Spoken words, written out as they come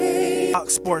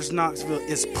Fox Sports Knoxville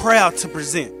is proud to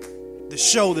present the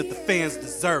show that the fans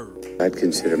deserve. I'd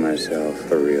consider myself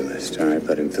a realist, all right,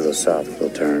 but in philosophical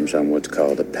terms, I'm what's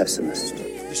called a pessimist.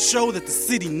 The show that the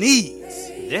city needs.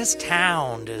 This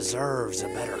town deserves a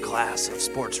better class of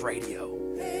sports radio,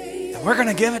 and we're going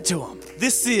to give it to them.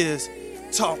 This is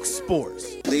Talk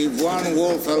Sports. Leave one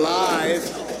wolf alive,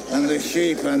 and the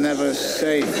sheep are never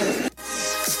safe.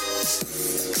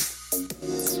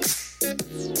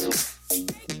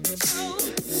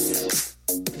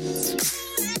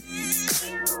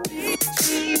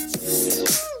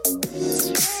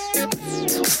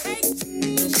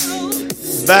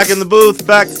 Back in the booth,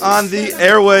 back on the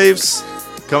airwaves,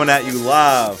 coming at you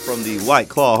live from the White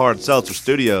Claw Hard Seltzer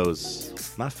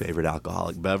Studios. My favorite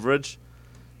alcoholic beverage.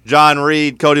 John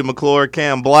Reed, Cody McClure,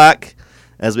 Cam Black,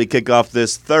 as we kick off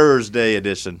this Thursday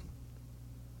edition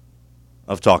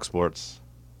of Talk Sports.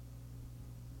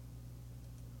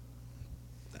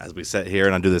 As we sit here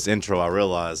and I do this intro, I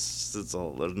realize there's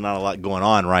not a lot going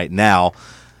on right now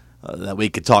that we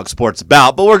could talk sports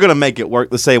about, but we're going to make it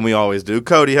work the same we always do.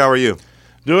 Cody, how are you?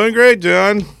 Doing great,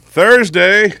 John.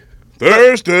 Thursday.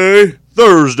 It's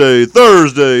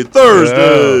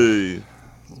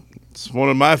One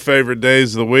of my favorite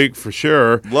days of the week for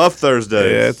sure. Love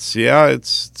Thursdays.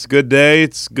 It's a good day.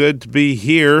 It's good to be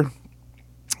here.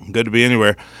 Good to be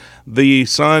anywhere. The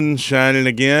sun's shining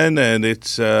again, and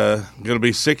it's going to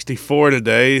be 64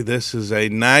 today. This is a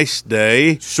nice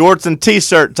day. Shorts and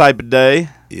T-shirt type of day.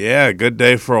 Yeah, good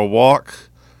day for a walk.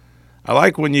 I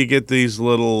like when you get these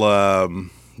little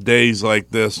days like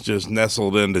this just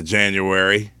nestled into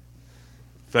January,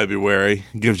 February.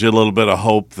 Gives you a little bit of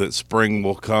hope that spring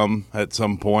will come at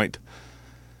some point,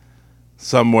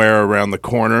 somewhere around the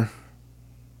corner.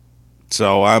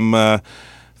 So I'm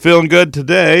feeling good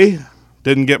today.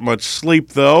 Didn't get much sleep,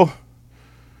 though.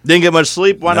 Didn't get much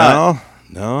sleep? Why not?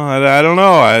 No, I don't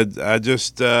know. I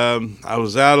just I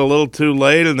was out a little too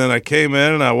late, and then I came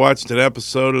in and I watched an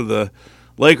episode of the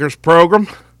Lakers program,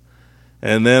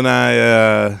 and then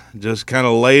I just kind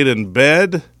of laid in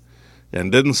bed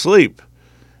and didn't sleep,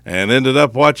 and ended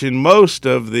up watching most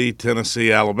of the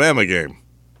Tennessee-Alabama game.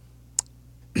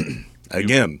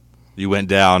 Again. You went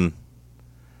down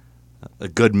a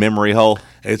good memory hole.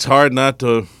 It's hard not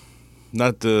to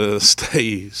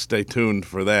stay tuned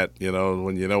for that,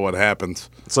 when you know what happens.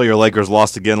 So your Lakers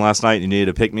lost again last night and you needed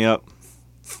to pick me up?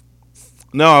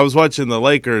 No, I was watching the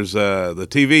Lakers, the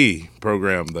TV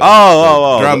program, the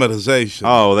dramatization.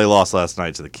 Oh, they lost last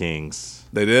night to the Kings.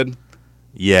 They did?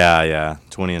 Yeah,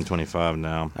 20-25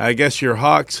 now. I guess your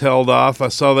Hawks held off. I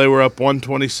saw they were up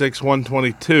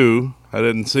 126-122. I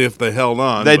didn't see if they held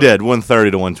on. They did,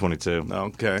 130-122.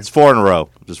 Okay. It's 4 in a row,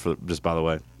 just by the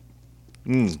way.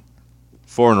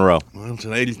 4 in a row. Well, it's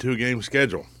an 82-game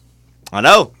schedule. I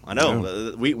know.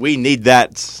 Yeah. We need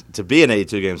that to be an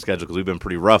 82-game schedule because we've been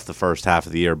pretty rough the first half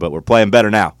of the year, but we're playing better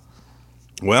now.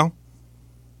 Well,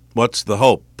 what's the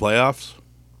hope? Playoffs?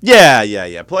 Yeah.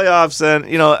 Playoffs, and,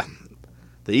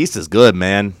 the East is good,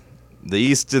 man. The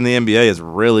East in the NBA is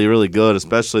really, really good,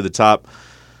 especially the top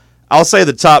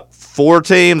 4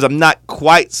 teams. I'm not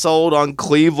quite sold on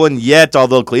Cleveland yet,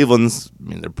 although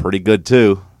they're pretty good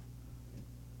too.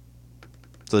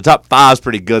 So the top 5 is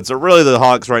pretty good. So really the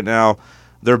Hawks right now,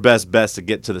 their best bet's to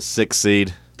get to the 6th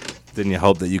seed. Then you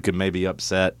hope that you can maybe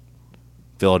upset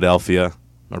Philadelphia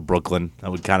or Brooklyn. That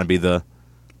would kind of be the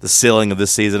ceiling of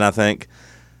this season, I think.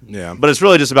 Yeah. But it's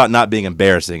really just about not being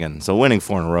embarrassing. And so winning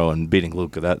 4 in a row and beating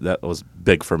Luka, that was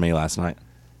big for me last night.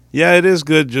 Yeah, it is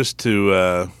good just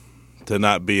to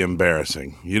not be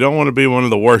embarrassing. You don't want to be one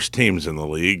of the worst teams in the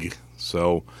league.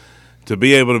 So to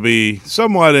be able to be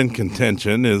somewhat in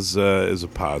contention is a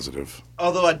positive.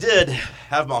 Although I did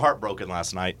have my heart broken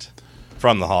last night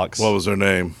from the Hawks. What was her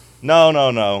name?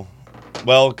 No.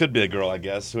 Well, it could be a girl, I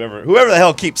guess. Whoever the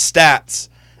hell keeps stats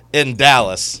in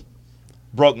Dallas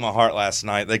broke my heart last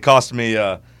night. They cost me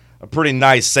a pretty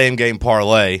nice same-game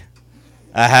parlay.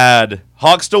 I had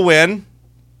Hawks to win.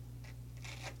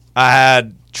 I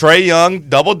had Trae Young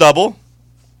double-double.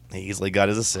 He easily got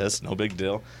his assist. No big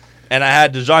deal. And I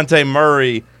had DeJounte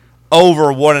Murray over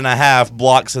 1.5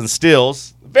 blocks and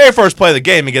steals. Very first play of the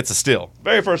game, he gets a steal.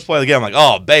 Very first play of the game, I'm like,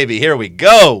 oh, baby, here we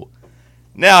go.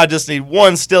 Now I just need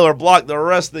 1 steal or block the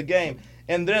rest of the game.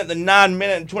 And then at the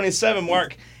 9-minute and 27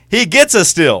 mark, he gets a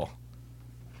steal.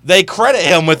 They credit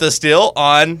him with a steal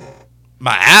on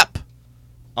my app,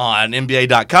 on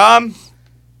NBA.com.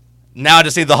 Now I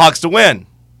just need the Hawks to win.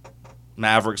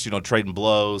 Mavericks, trading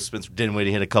blows. Spencer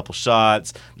Dinwiddie hit a couple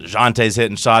shots. DeJounte's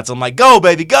hitting shots. I'm like, go,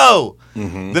 baby, go.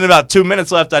 Mm-hmm. Then about 2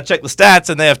 minutes left, I check the stats,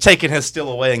 and they have taken his steal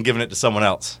away and given it to someone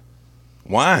else.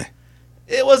 Why?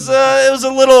 It was a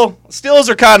little. Steals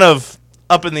are kind of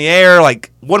up in the air.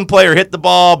 Like one player hit the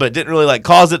ball, but it didn't really like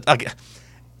cause it. Like,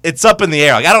 it's up in the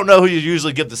air. Like I don't know who you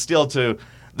usually give the steal to.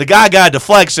 The guy got a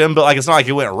deflection, but like it's not like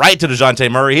he went right to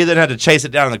DeJounte Murray. He then had to chase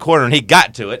it down in the corner, and he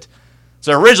got to it.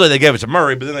 So originally they gave it to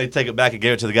Murray, but then they take it back and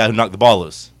gave it to the guy who knocked the ball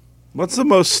loose. What's the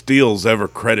most steals ever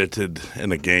credited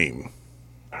in a game?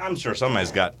 I'm sure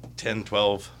somebody's got 10,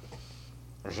 12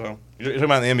 or so. You're talking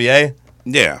about the NBA?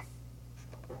 Yeah.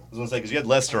 I was going to say, because you had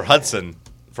Lester Hudson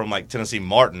from, like, Tennessee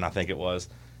Martin, I think it was.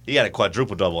 He had a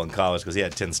quadruple-double in college because he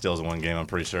had 10 steals in one game, I'm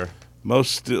pretty sure.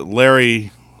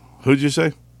 Larry, who'd you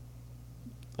say?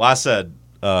 Well, I said,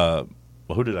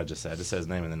 who did I just say? I just said his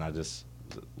name, and then I just,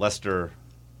 Lester.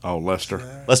 Oh, Lester.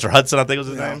 Lester Hudson, I think was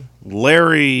his name.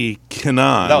 Larry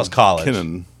Kinnan. That was college.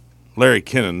 Larry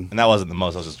Kinnan. And that wasn't the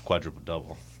most, that was just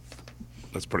quadruple-double.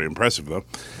 That's pretty impressive, though.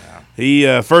 Yeah.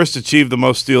 He first achieved the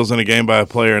most steals in a game by a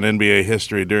player in NBA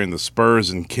history during the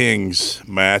Spurs and Kings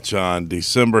match on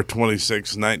December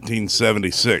 26,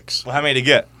 1976. Well, how many did he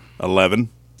get? 11.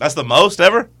 That's the most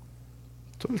ever?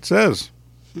 That's what it says.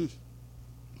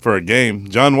 For a game.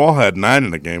 John Wall had 9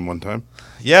 in a game one time.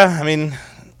 Yeah, I mean...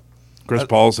 Chris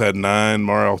Paul's had 9.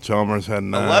 Mario Chalmers had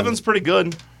 9. 11's pretty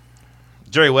good.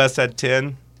 Jerry West had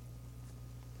 10.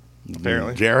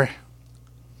 Apparently. Jerry?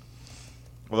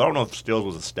 Well, I don't know if steals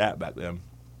was a stat back then.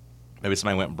 Maybe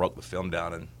somebody went and broke the film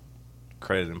down and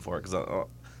credited him for it. Because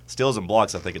steals and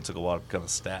blocks, I think it took a while to become a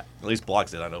stat. At least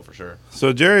blocks did, I know for sure.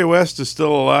 So Jerry West is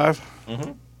still alive?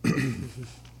 Mm-hmm.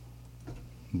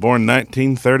 Born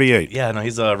 1938. Yeah, no,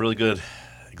 he's a really good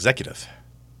executive.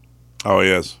 Oh, he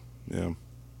is. Yeah.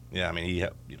 Yeah, I mean, he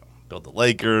built the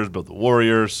Lakers, built the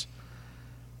Warriors.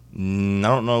 I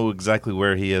don't know exactly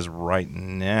where he is right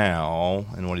now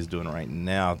and what he's doing right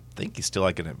now. I think he's still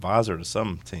like an advisor to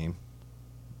some team.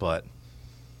 But,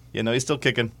 he's still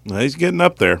kicking. He's getting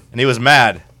up there. And he was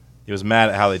mad. He was mad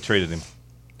at how they treated him.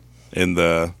 In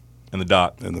the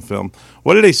doc. In the film.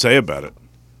 What did he say about it?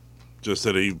 Just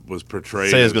that he was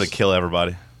portrayed Say he was going to kill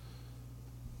everybody.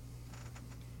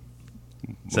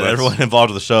 Said everyone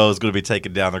involved with the show is going to be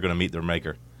taken down. They're going to meet their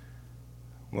maker.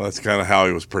 Well, that's kind of how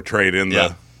he was portrayed in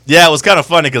the... Yeah, it was kind of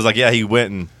funny because, he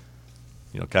went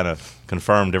and, kind of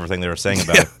confirmed everything they were saying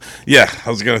about him. Yeah, I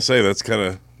was going to say that's kind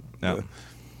of... Yeah.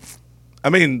 I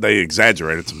mean, they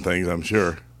exaggerated some things, I'm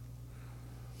sure.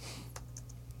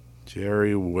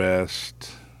 Jerry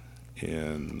West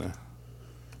in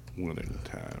Winning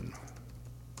Time.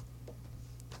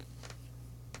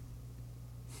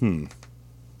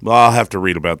 Well, I'll have to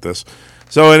read about this.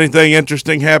 So anything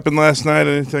interesting happened last night?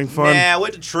 Anything fun? Yeah,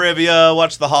 went to trivia,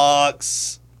 watched the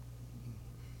Hawks.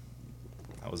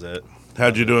 That was it.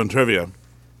 How'd you do in trivia?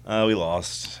 We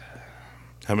lost.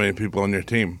 How many people on your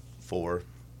team? 4.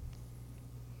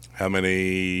 How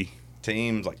many?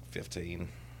 Teams, 15.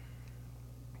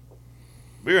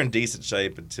 We were in decent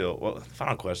shape until, the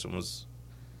final question was,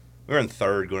 we were in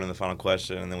third going into the final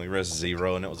question, and then we risked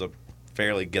 0, and it was a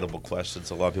fairly gettable question,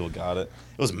 so a lot of people got it.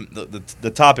 It was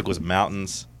the topic was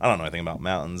mountains. I don't know anything about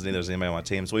mountains. Neither does anybody on my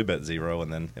team, so we bet 0,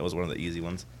 and then it was one of the easy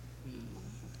ones.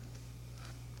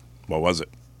 What was it?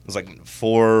 It was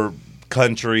 4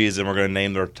 countries, and we're going to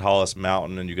name their tallest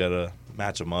mountain, and you got to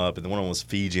match them up. And then one of them was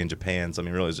Fiji and Japan, so I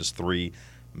mean, really, it's just 3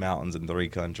 mountains in 3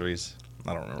 countries.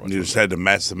 I don't remember. You just had to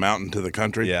match the mountain to the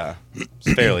country? Yeah,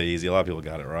 it's fairly easy. A lot of people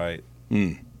got it right.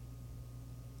 Hmm.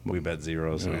 We bet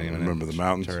 0, so I we didn't even remember the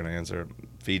mountains. turn an answer.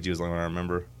 Fiji was the only one I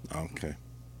remember. Okay.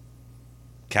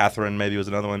 Catherine maybe was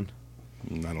another one.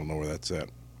 I don't know where that's at.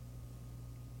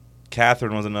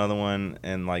 Catherine was another one,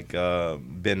 and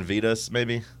Benvitas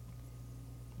maybe.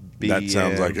 That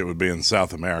sounds like it would be in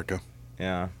South America.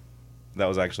 Yeah, that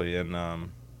was actually in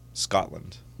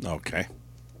Scotland. Okay.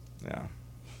 Yeah.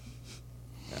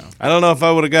 I don't know if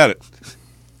I would have got it.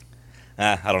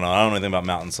 I don't know. I don't know anything about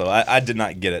mountains, so I did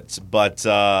not get it. But,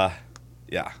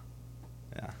 yeah.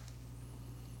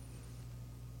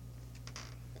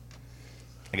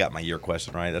 I got my year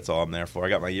question right. That's all I'm there for. I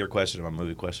got my year question and my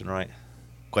movie question right.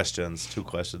 2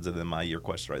 questions, and then my year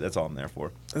question right. That's all I'm there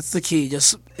for. That's the key.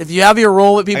 Just if you have your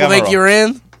role, what people think role. you're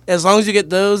in, as long as you get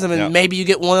those, and then maybe you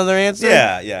get one other answer.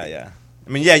 Yeah. I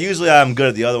mean, usually I'm good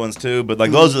at the other ones too, but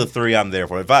those are the 3 I'm there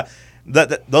for. If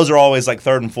those are always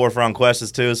 3rd and 4th round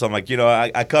questions too. So I'm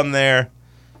I come there,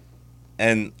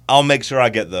 and I'll make sure I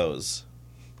get those.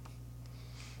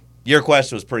 Your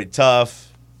question was pretty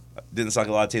tough. Didn't sound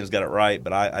like a lot of teams got it right,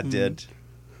 but I did.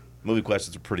 Movie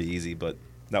questions are pretty easy, but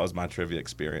that was my trivia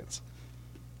experience.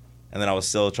 And then I was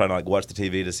still trying to watch the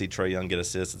TV to see Trae Young get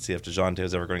assists and see if DeJounte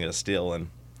was ever going to get a steal, and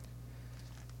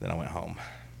then I went home.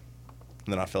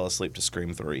 And then I fell asleep to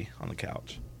Scream 3 on the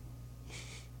couch.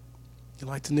 You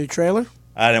like the new trailer?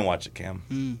 I didn't watch it,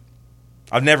 Cam.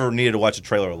 I've never needed to watch a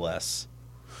trailer less.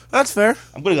 That's fair.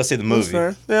 I'm going to go see the movie.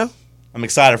 That's fair. Yeah. I'm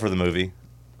excited for the movie.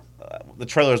 The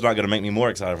trailer's not going to make me more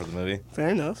excited for the movie. Fair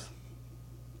enough.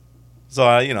 So,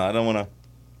 I don't want to.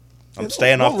 I'm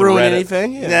staying won't off the ruin Reddit.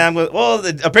 anything, yeah.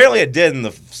 Apparently it did in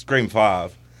the Scream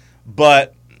 5,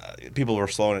 but people were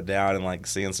slowing it down and like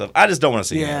seeing stuff. I just don't want to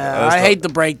see it. Yeah, I hate the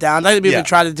breakdown. I think people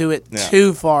try to do it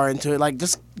too far into it. Like,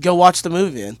 just go watch the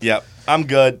movie. And Yep, I'm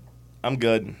good.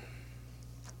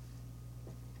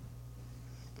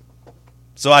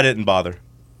 So I didn't bother.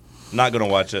 Not going to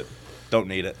watch it. Don't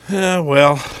need it. Yeah,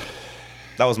 well,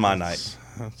 that was my night.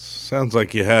 Sounds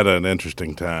like you had an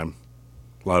interesting time.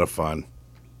 A lot of fun.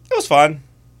 It was fun.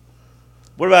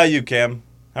 What about you, Cam?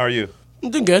 How are you?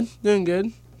 I'm doing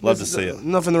good. Love to see it.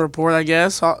 Nothing to report, I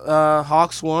guess.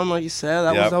 Hawks won, like you said.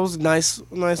 That was a nice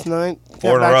night.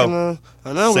 4 in a row.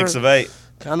 I know. 6 of 8.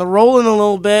 Kind of rolling a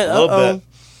little bit. A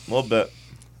little bit.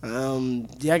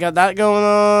 I got that going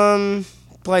on.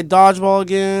 Played dodgeball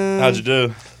again. How'd you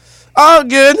do? Oh,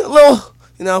 good. A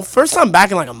little, first time back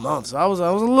in like a month, so I was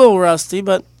a little rusty,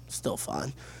 but still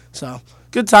fine. So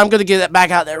good time. Good to get that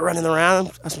back out there running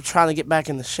around. I'm trying to get back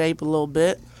into shape a little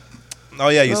bit. Oh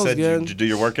yeah, you said did you do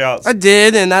your workouts? I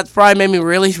did, and that probably made me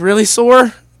really, really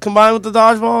sore combined with the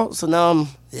dodgeball. So now I'm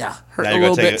hurting a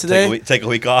little bit today. Take a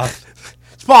week off.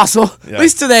 It's possible. Yeah. At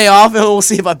least today off, and we'll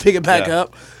see if I pick it back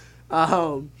up.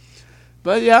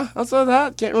 But yeah, outside of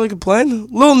that, can't really complain.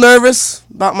 A little nervous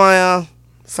about my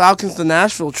Falcons to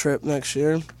Nashville trip next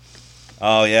year.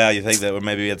 Oh yeah, you think that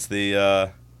maybe it's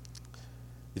the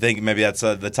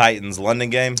the Titans London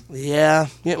game? Yeah,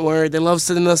 getting worried. They love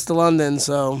sending us to London,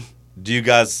 so. Do you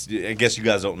guys? I guess you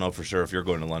guys don't know for sure if you're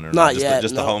going to London or not. Just yet.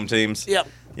 Just no. the home teams. Yep.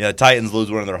 Yeah, the Titans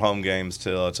lose one of their home games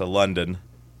to London.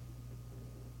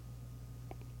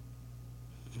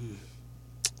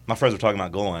 My friends were talking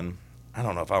about going. I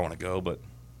don't know if I want to go, but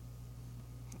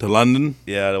to London?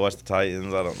 Yeah, to watch the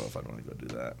Titans. I don't know if I'd want to go do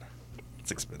that.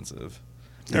 It's expensive.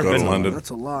 Never been to London. That's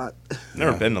a lot.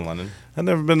 Never been to London. I've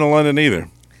never been to London either.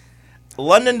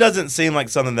 London doesn't seem like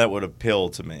something that would appeal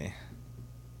to me.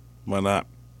 Why not?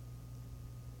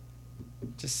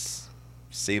 Just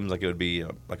seems like it would be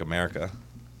like America.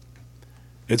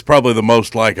 It's probably the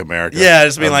most like America. Yeah, I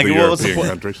just mean like what's the point?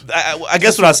 Countries. I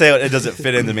guess when I say it doesn't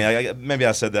fit into me, maybe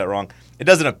I said that wrong. It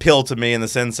doesn't appeal to me in the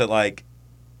sense that like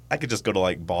I could just go to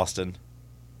like Boston.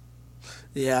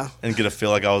 Yeah. And get a feel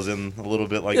like I was in a little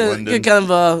bit like London. London. Kind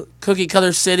of a cookie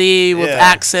cutter city with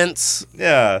accents.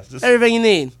 Yeah. Just everything you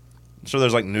need. I'm sure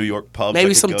there's like New York pubs.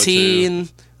 Maybe some tea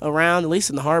and around, at least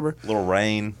in the harbor. A little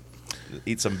rain.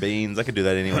 Eat some beans. I could do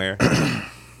that anywhere.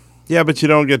 Yeah, but you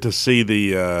don't get to see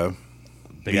the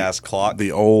big ass clock.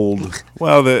 The old,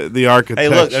 well, the architecture. Hey,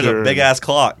 look, there's a big ass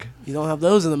clock. You don't have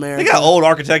those in America. They got old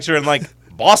architecture in like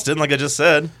Boston, like I just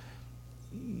said.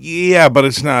 Yeah, but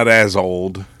it's not as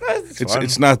old.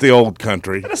 It's not the old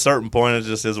country. At a certain point, it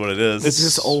just is what it is. It's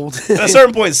just old. At a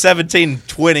certain point,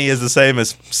 1720 is the same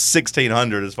as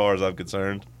 1600 as far as I'm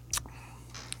concerned.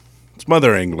 It's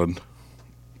Mother England.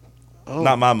 Oh.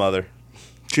 Not my mother.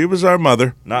 She was our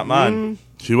mother. Not mine.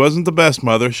 She wasn't the best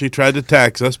mother. She tried to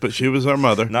tax us, but she was our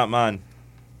mother. Not mine.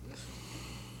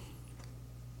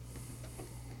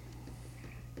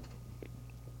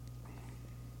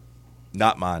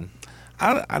 Not mine.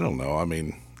 I don't know. I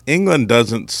mean, England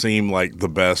doesn't seem like the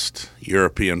best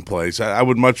European place. I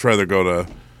would much rather go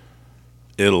to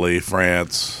Italy,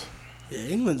 France. Yeah,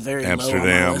 England's very Amsterdam.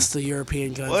 low on my list of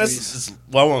European countries.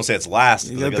 Well, I won't say it's last.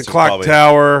 You got the clock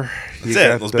tower. That's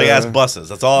it. Those big ass buses.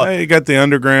 That's all. Yeah, you got the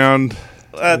underground.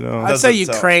 I'd say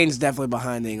Ukraine's definitely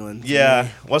behind England. Yeah.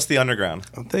 What's the underground?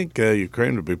 I think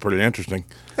Ukraine would be pretty interesting.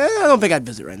 I don't think I'd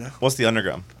visit right now. What's the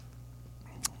underground?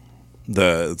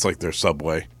 It's like their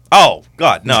subway. Oh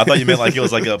God, no! I thought you meant like it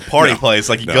was like a party place,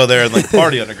 like you go there and like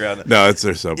party underground. No, it's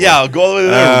their subway. Yeah, I'll go all the way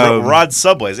there and ride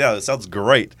subways. Yeah, that sounds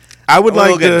great. I would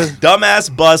like to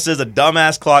dumbass buses, a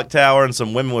dumbass clock tower, and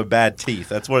some women with bad teeth.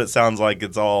 That's what it sounds like.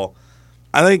 It's all.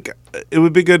 I think it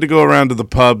would be good to go around to the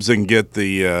pubs and get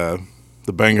the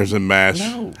bangers and mash.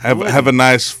 No, have a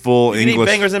nice full you English.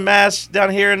 Eat bangers and mash down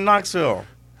here in Knoxville.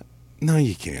 No,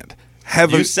 you can't.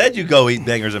 You said you go eat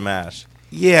bangers and mash.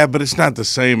 Yeah, but it's not the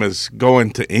same as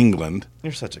going to England.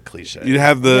 You're such a cliche. You'd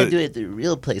have I do it at the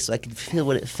real place so I can feel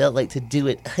what it felt like to do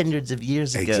it hundreds of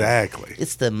years ago. Exactly.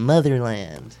 It's the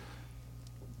motherland.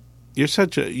 You're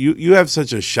such a you have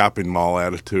such a shopping mall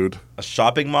attitude. A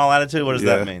shopping mall attitude? What does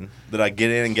that mean? That I get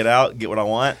in and get out, get what I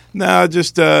want? No,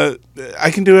 just I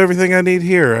can do everything I need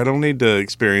here. I don't need to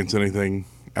experience anything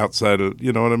outside of,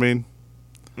 you know what I mean?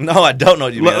 No, I don't know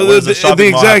what you mean. What does a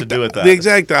shopping mall have to do with that? The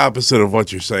exact opposite of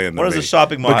what you're saying. What does a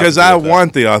shopping mall have Because to do I with that?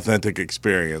 want the authentic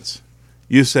experience.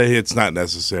 You say it's not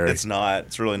necessary. It's not.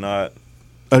 It's really not.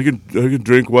 I can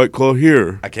drink White Claw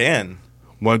here. I can.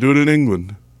 Why do it in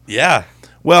England? Yeah.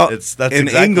 Well, That's in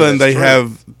exactly England what's they true.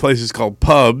 have places called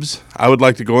pubs. I would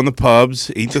like to go in the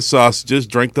pubs, eat the sausages,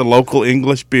 drink the local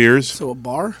English beers. So a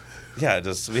bar? Yeah,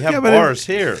 we have Yeah, but bars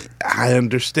here. I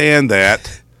understand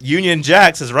that. Union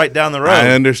Jack's is right down the road. I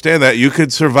understand that. You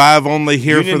could survive only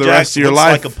here Union for the Jack's rest of your looks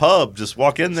life. like a pub. Just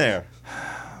walk in there.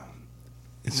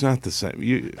 It's not the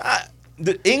same.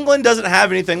 England doesn't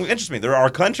have anything that interests me. There are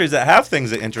countries that have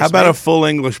things that interest How about me. a full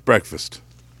English breakfast?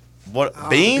 What,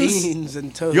 beans? Beans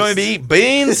and toast. You want me to eat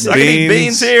beans? I can eat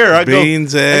beans here.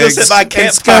 Beans, I go eggs, sit by a and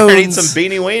campfire and eat scones. some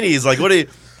beanie weenies. Like, what do you...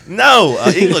 No,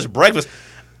 English breakfast.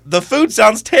 The food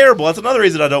sounds terrible. That's another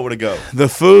reason I don't want to go. The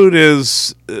food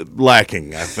is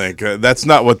lacking, I think. That's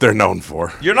not what they're known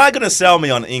for. You're not going to sell me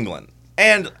on England.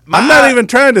 And I'm not even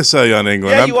trying to sell you on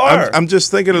England. Yeah, you are. I'm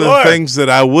just thinking of You the are. things that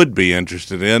I would be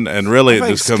interested in, and really I it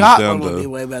think just comes Scotland down would be to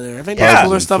way better. I think Yeah. there's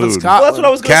cooler stuff in Food. Scotland. Well, that's what I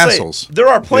was going to Castles. say. There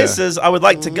are places I would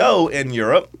like to go in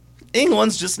Europe.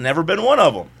 England's just never been one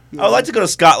of them. I would like to go to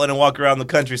Scotland and walk around the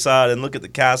countryside and look at the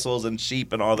castles and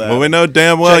sheep and all that. Well, we know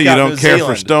damn well Check you out don't New care for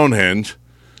Zealand. Stonehenge.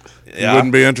 Yeah. You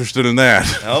wouldn't be interested in that.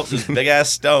 Nope, just big ass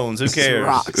stones. Who cares?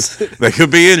 Rocks. They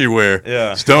could be anywhere.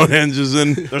 Yeah. Stonehenge is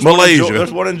in There's Malaysia.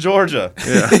 There's one in Georgia.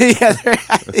 yeah,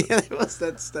 there was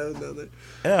that stone down there.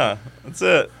 Yeah, that's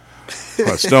it.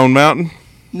 What, Stone Mountain?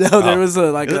 No, there was a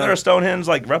like. Isn't there a Stonehenge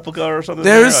like replica or something?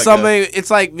 There's there? something.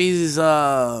 It's like these.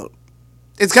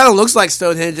 It kind of looks like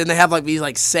Stonehenge, and they have like these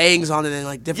like sayings on it in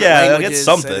like different Yeah, like languages. it's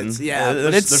something. and but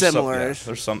There's- it's there's similar.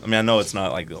 There's some. I mean, I know it's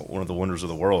not like one of the wonders of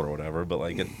the world or whatever, but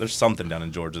like there's something down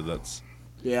in Georgia that's.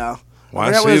 Yeah. Why I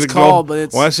forgot what it's called, but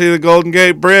it's. Why see the Golden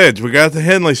Gate Bridge? We got the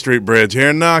Henley Street Bridge here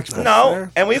in Knoxville. No,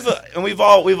 and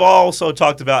we've also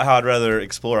talked about how I'd rather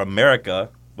explore America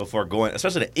before going,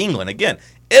 especially to England again.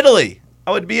 Italy,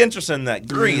 I would be interested in that.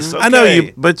 Greece, okay. I know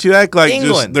you, but you act like just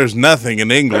England. there's nothing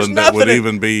in England that would nothing in-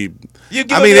 even be. You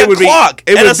give I mean, me it a would be- clock it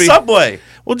and would a be- subway.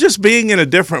 Well, just being in a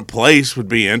different place would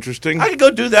be interesting. I could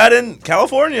go do that in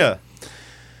California.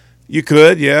 You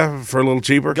could, yeah, for a little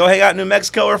cheaper. Go hang out in New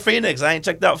Mexico or Phoenix. I ain't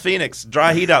checked out Phoenix.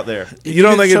 Dry heat out there. If You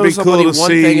don't could think it'd show be cool somebody to one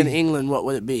see- thing in England? What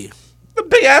would it be? The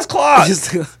big ass clock.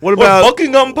 What Or about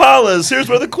Buckingham Palace? Here's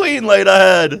where the Queen laid her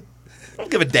head. I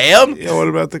don't give a damn. yeah? What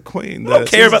about the Queen? I don't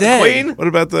care about dead. the Queen. What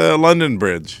about the London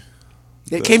Bridge?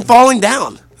 It came falling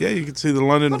down. Yeah, you can see the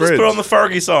London Just Bridge. put on the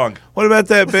Fergie song. What about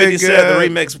that 50 big? Cent, the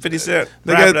remix of 50 Cent.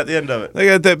 they Rapping got- at the end of it. They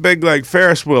got that big like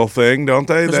Ferris wheel thing, don't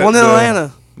they? There's That, one in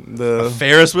Atlanta. The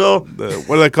Ferris wheel. what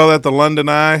do they call that? The London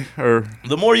Eye or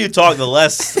The more you talk, the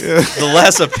less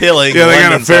appealing. yeah, they got a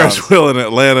London Ferris sounds. wheel in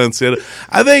Atlanta and Seattle.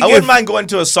 I think I if, wouldn't mind going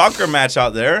to a soccer match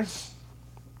out there.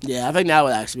 Yeah, I think that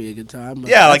would actually be a good time. but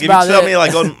Yeah, like that's if you about tell it. me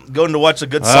like going to watch a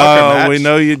good soccer match. we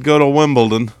know you'd go to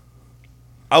Wimbledon.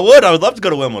 I would love to go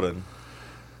to Wimbledon.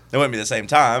 It wouldn't be the same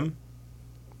time.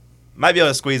 Might be able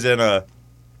to squeeze in a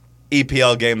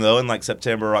EPL game though in like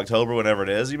September or October, whenever it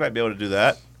is. You might be able to do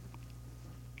that.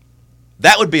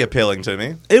 That would be appealing to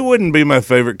me. It wouldn't be my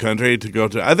favorite country to go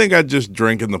to. I think I'd just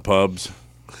drink in the pubs.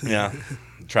 Yeah.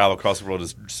 Travel across the world,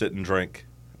 just sit and drink.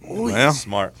 Well,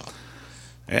 Smart.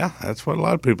 yeah, that's what a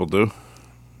lot of people do.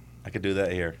 I could do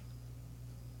that here.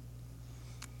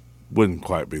 Wouldn't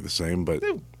quite be the same, but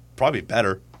Probably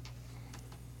better.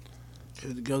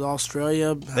 Could go to Australia.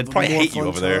 Have They'd a probably more hate you fun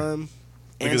over there. time, Look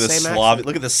and at this same Slav. accent.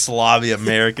 Look at the Slavy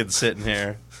American sitting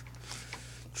here.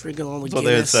 Drinking all the That's what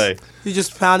they would Guinness. say. You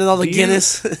just pounding all the you-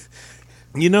 Guinness.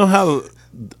 you know how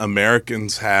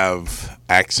Americans have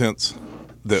accents?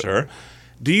 That, Sure.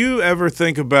 Do you ever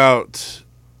think about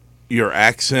your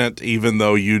accent even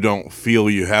though you don't feel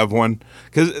you have one?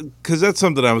 Because that's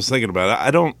something I was thinking about. I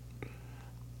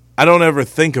don't ever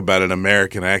think about an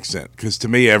American accent because to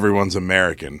me everyone's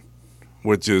American,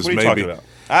 which is What are you maybe talking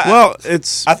about? well,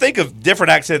 it's I think of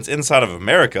different accents inside of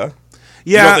America.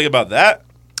 You yeah, don't think about that?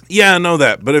 yeah, I know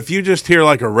that. But if you just hear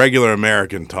like a regular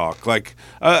American talk, like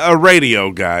a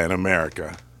radio guy in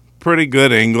America, pretty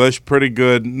good English, pretty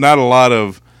good. Not a lot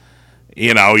of,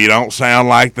 you don't sound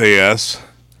like this,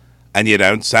 and you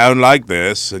don't sound like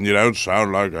this, and you don't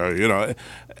sound like,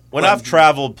 When I've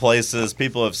traveled places,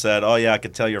 people have said, "Oh yeah, I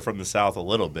could tell you're from the South a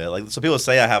little bit." Like, so people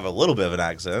say I have a little bit of an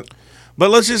accent. But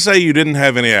let's just say you didn't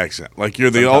have any accent. Like you're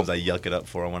the Sometimes old. I yuck it up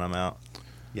for them when I'm out.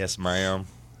 Yes, ma'am.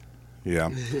 Yeah.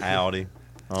 Howdy.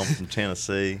 I'm from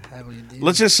Tennessee.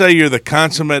 Let's just say you're the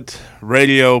consummate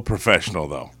radio professional,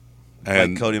 though.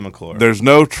 And Like Cody McClure. there's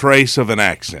no trace of an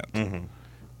accent. Mm-hmm.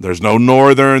 There's no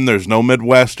northern, there's no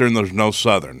midwestern, there's no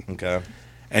southern. Okay.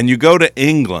 and you go to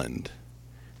England,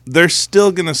 they're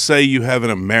still going to say you have an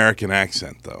American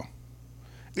accent, though.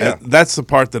 Yeah. And that's the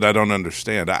part that I don't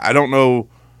understand. I don't know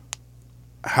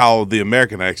how the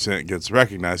American accent gets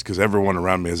recognized because everyone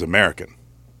around me is American.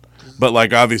 But,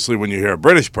 like, obviously, when you hear a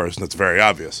British person, it's very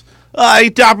obvious. Hey,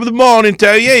 top of the morning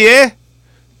to you, yeah?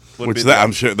 Would be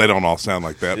I'm sure they don't all sound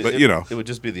like that, but, it would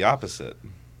just be the opposite.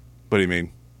 What do you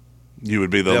mean? You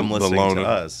would be the Them listening lone to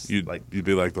us, You'd like- be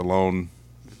like the lone.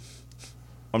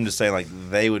 I'm just saying, like,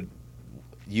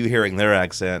 you hearing their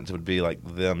accent would be like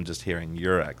them just hearing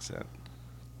your accent.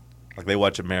 Like, they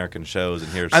watch American shows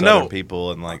and hear I know. Southern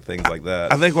people and, like, things like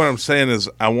that. I think what I'm saying is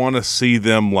I want to see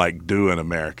them like do an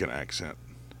American accent.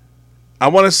 I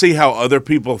want to see how other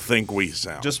people think we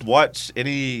sound. Just watch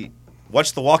The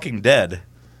Walking Dead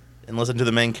and listen to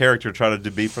the main character try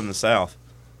to be from the South.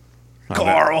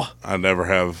 Carl! I never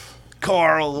have.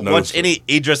 Carl! No, Watch sir. any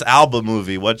Idris Elba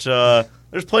movie. Watch,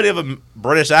 there's plenty of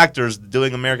British actors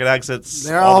doing American accents.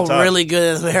 They're all all the time. really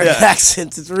good at American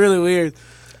accents. It's really weird.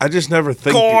 I just never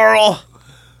think. Carl!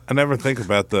 I never think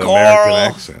about the Carl!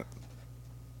 American accent.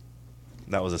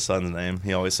 That was his son's name.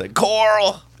 He always said,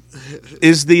 Carl!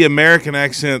 Is the American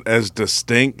accent as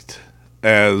distinct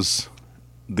as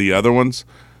the other ones?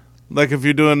 Like if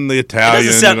you're doing the It Italian,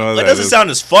 doesn't sound, you know, it that doesn't is- sound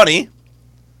as funny.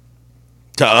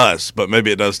 to us, but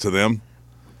maybe it does to them.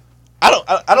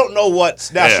 I don't know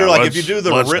what's now. Yeah, Sure, like if let's- you do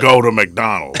the let's go to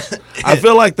McDonald's. I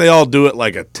feel like they all do it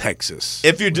like a Texas.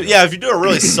 if you do a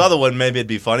really southern one, maybe it'd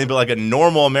be funny. But like a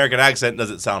normal American accent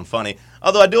doesn't sound funny.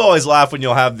 Although I do always laugh when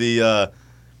you'll have the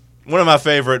one of my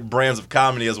favorite brands of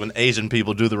comedy is when Asian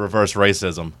people do the reverse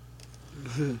racism.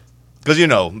 Because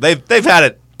they've had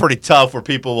it pretty tough where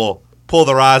people will pull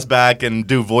their eyes back and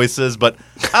do voices, but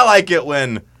I like it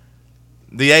when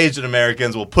the Asian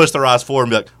Americans will push their eyes forward and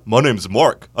be like, "My name's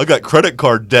Mark. I got credit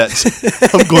card debts.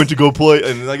 I'm going to go play,"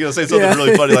 and say something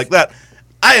really funny like that.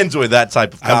 I enjoy that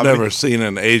type of comedy. I've never seen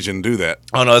an Asian do that.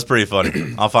 Oh no, it's pretty funny.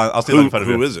 I'll see if I can find a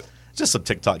Who video. is it? Just some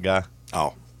TikTok guy.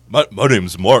 Oh, My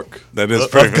name's Mark. that is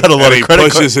I've pretty. got a lot and of he credit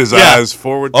pushes card- his Yeah. eyes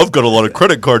forward. I've got a lot of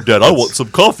credit card debt. I want some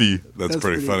coffee. That's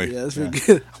pretty funny. Yeah, that's pretty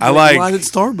good. I I'm like- line at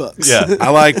Starbucks. Yeah. I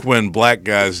like when black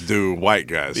guys do white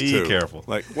guys Be too. careful.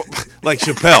 Like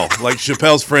Chappelle, like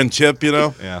Chappelle's friend Chip.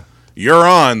 Yeah. You're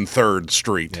on 3rd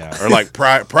Street, Yeah. or like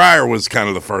Pryor was kind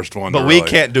of the first one. But to we really-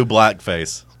 can't do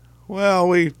blackface. Well,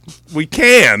 we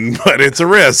can, but it's a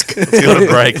risk. Let's go to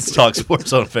break. Let's talk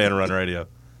sports on Fan Run Radio.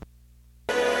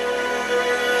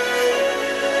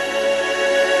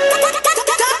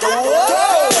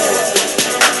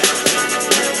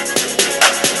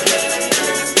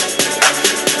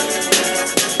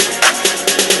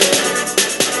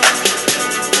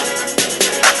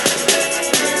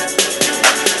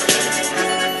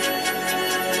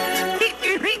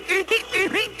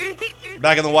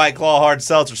 Back in the White Claw Hard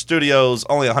Seltzer Studios,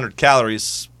 only 100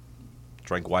 calories.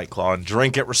 Drink White Claw and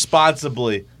drink it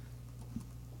responsibly.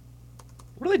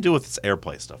 What do they do with this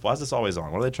airplay stuff? Why is this always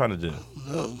on? What are they trying to do?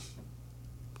 No.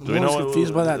 Do we I'm know? always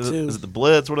confused by that, too. Is it the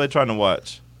Blitz? What are they trying to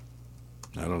watch?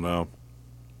 I don't know.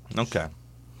 Okay.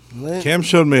 Cam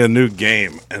showed me a new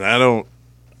game, and I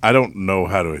don't know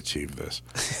how to achieve this.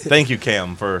 Thank you,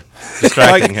 Cam, for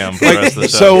distracting him for the rest of the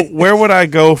show. So where would I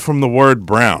go from the word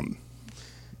brown?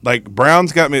 Like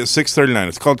brown's got me at 639.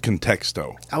 It's called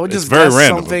Contexto. I would It's just very guess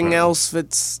random, something apparently. else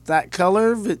that's that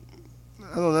color, but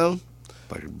I don't know.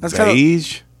 Like That's kinda-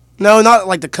 beige. No, not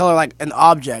like the color, like an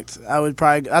object.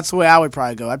 That's the way I would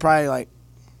probably go. I'd probably like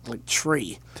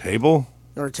tree Table.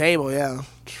 or table, yeah.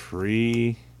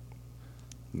 Tree.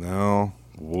 No.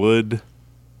 Wood.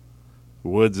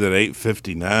 Wood's at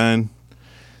 859.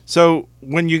 So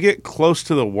when you get close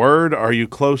to the word, are you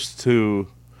close to?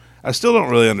 I still don't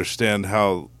really understand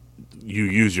how you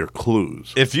use your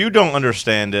clues. If you don't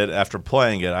understand it after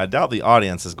playing it, I doubt the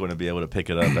audience is going to be able to pick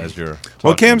it up as you're.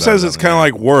 Well, talking Cam about says it it's on the kind of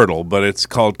air. like Wordle, but it's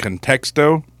called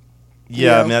Contexto.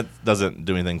 Yeah, I Yeah. mean that doesn't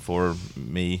do anything for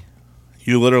me.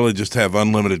 You literally just have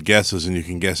unlimited guesses, and you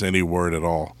can guess any word at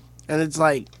all. And it's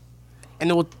like, and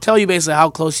it will tell you basically how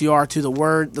close you are to the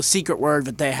word, the secret word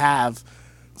that they have. So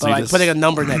But you like just- putting a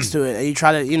number next to it, and you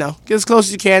try to, get as close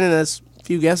as you can in as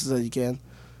few guesses as you can,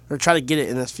 or try to get it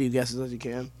in as few guesses as you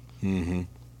can. Mm-hmm.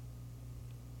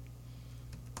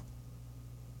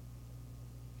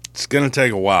 It's gonna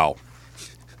take a while.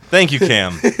 Thank you,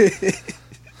 Cam.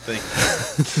 Thank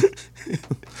you.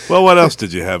 Well, what else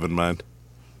did you have in mind?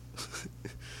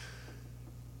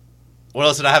 What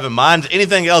else did I have in mind?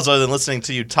 Anything else other than listening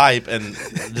to you type and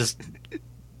just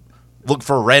look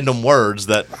for random words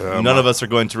that none of us are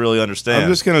going to really understand? I'm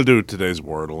just gonna do today's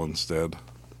Wordle instead.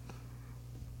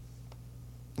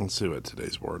 Let's see what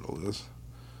today's Wordle is.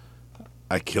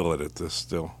 I kill it at this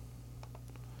still.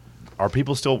 Are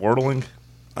people still wordling?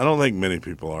 I don't think many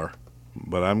people are,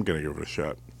 but I'm going to give it a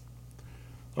shot.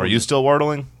 Are you still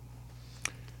wordling?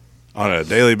 On a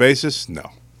daily basis? No.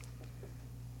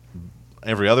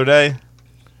 Every other day?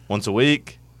 Once a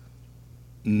week?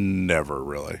 Never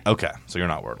really. Okay, so you're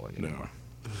not wordling anymore.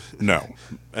 No.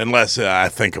 Unless I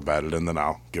think about it, and then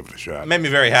I'll give it a shot. It made me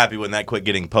very happy when that quit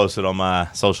getting posted on my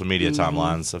social media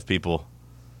timelines of people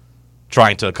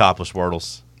trying to accomplish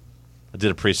Wordles. I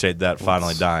did appreciate that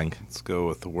finally dying. Let's go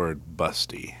with the word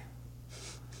busty.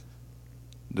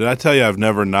 Did I tell you I've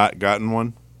never not gotten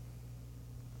one?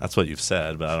 That's what you've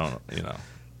said, but I don't, I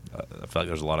feel like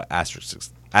there's a lot of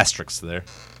asterisks there.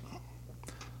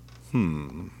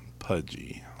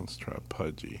 Pudgy. Let's try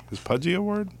pudgy. Is pudgy a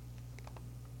word?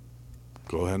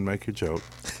 Go ahead and make your joke.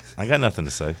 I got nothing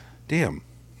to say. Damn.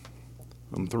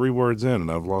 I'm 3 words in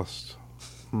and I've lost.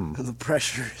 The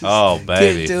pressure. Oh,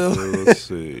 baby. So let's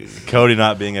see. Cody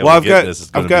not being able to get this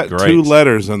is going to be I've got great. 2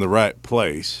 letters in the right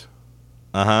place,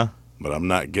 Uh-huh. but I'm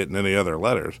not getting any other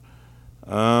letters.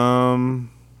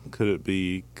 Could it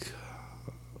be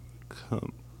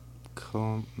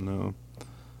no.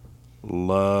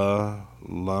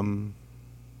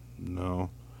 No.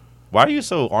 Why are you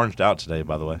so oranged out today,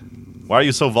 by the way? Why are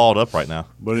you so volled up right now?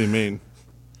 What do you mean?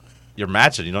 You're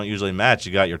matching. You don't usually match.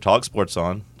 You got your Talk Sports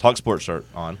shirt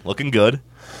on, looking good.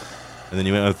 And then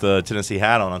you went with the Tennessee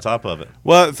hat on top of it.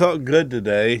 Well, it felt good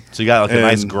today. So you got like a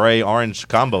nice gray-orange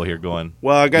combo here going.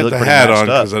 Well, I got the hat on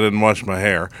because I didn't wash my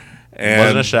hair. And It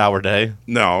wasn't a shower day.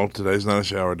 No, today's not a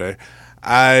shower day.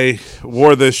 I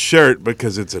wore this shirt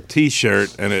because it's a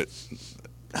T-shirt, and it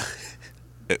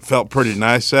felt pretty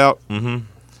nice out. Mm-hmm.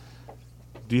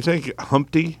 Do you think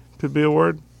Humpty could be a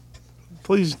word?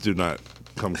 Please do not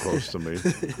come close to me.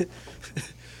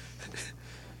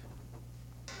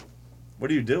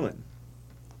 What are you doing?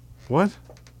 What?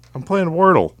 I'm playing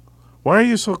Wordle. Why are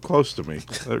you so close to me?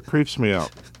 That creeps me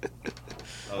out.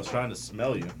 I was trying to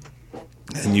smell you.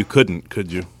 And you couldn't,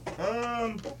 could you?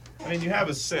 I mean, you have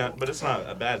a scent, but it's not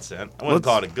a bad scent. I wouldn't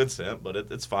call it a good scent, but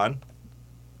it's fine.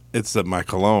 It's my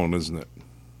cologne, isn't it?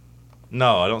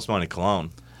 No, I don't smell any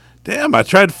cologne. Damn, I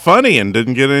tried funny and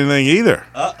didn't get anything either.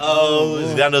 Uh-oh.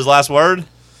 Is he down to his last word?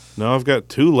 No, I've got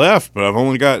 2 left, but I've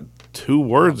only got 2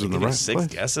 words in the right 6 place.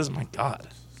 guesses? My God.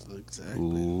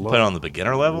 Exactly. Put it on the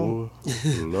beginner level?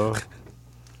 Have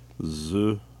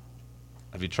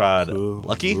you tried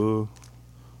Lucky? Ooh,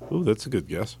 that's a good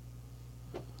guess.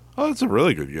 Oh, that's a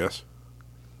really good guess.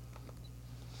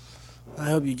 I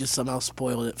hope you just somehow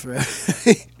spoiled it for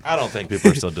everybody. I don't think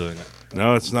people are still doing it.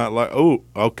 No, it's not like. Oh,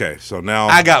 okay. So now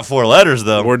I got 4 letters,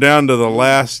 though. we're down to the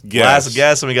last guess. Last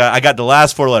guess, and I got the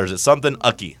last 4 letters. It's something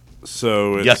ucky.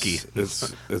 So it's,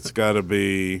 Yucky. It's got to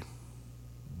be.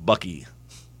 Bucky.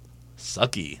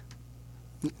 Sucky.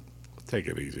 Take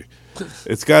it easy.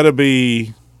 It's got to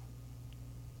be.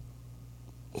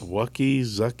 Wucky,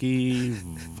 Zucky,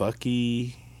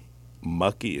 Vucky,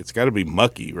 Mucky. It's got to be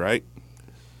Mucky, right?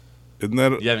 Isn't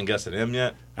that? You haven't guessed an M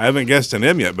yet? I haven't guessed an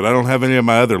M yet, but I don't have any of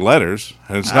my other letters,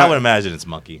 and it's I not. would imagine it's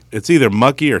Mucky. It's either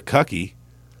Mucky or Cucky.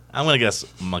 I'm going to guess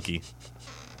Monkey.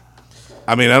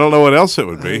 I mean, I don't know what else it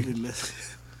would be.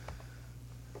 If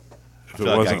it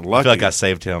wasn't I Lucky. feel like I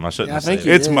saved him. I shouldn't Yeah, I have think saved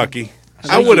you him. It's did. Mucky. I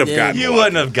I think would you have did. gotten. You Lucky.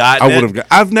 wouldn't have gotten I it. would have.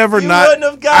 I've never You not. wouldn't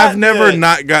have gotten I've never it.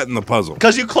 not gotten the puzzle.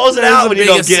 Because you close it There's out a when you big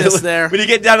don't get assist there. When you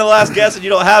get down to the last guess and you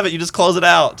don't have it, you just close it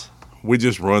out. We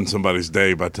just ruined somebody's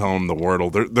day by telling them the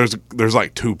Wordle. There's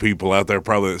like 2 people out there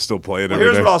probably that still play it Well, every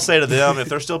here's day. what I'll say to them. If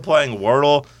they're still playing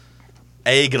Wordle,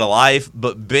 A, get a life,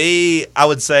 but B, I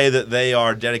would say that they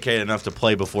are dedicated enough to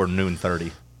play before noon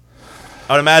 30.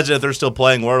 I would imagine if they're still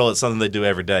playing Wordle, it's something they do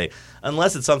every day.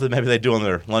 Unless it's something maybe they do on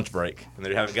their lunch break, and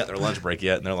they haven't got their lunch break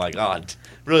yet, and they're like, oh, I'm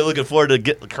really looking forward to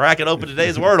cracking open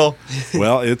today's Wordle.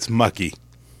 Well, it's Mucky.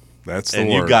 That's the And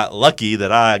word. you got lucky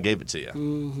that I gave it to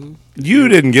you. You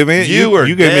didn't give me. You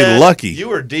gave dead. me Lucky. You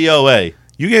were DOA.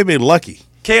 You gave me Lucky.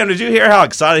 Cam, did you hear how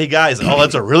excited he got? He's like, oh,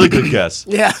 that's a really good guess.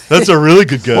 Yeah. That's a really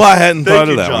good guess. Well, I hadn't Thank thought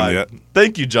you, of that John. one yet.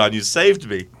 Thank you, John. You saved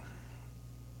me.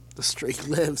 The streak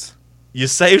lives. You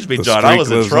saved me, The John. I streak was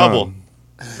in lives trouble on.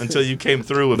 until you came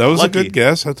through with That was lucky. a good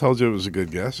guess. I told you it was a good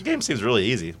guess. The game seems really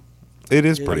easy. It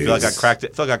is I pretty. feel like I easy. cracked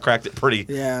it. I feel like I cracked it pretty.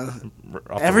 Yeah.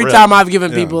 Off the Every rip. time I've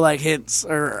given Yeah. people like hints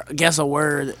or guess a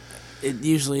word, it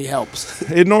usually helps.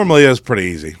 It normally is pretty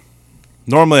easy.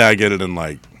 Normally, I get it in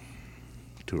like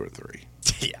 2 or 3.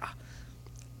 Yeah.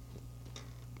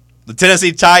 The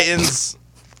Tennessee Titans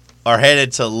are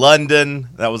headed to London.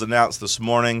 That was announced this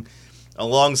morning,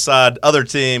 alongside other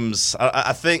teams.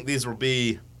 I think these will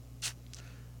be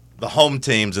the home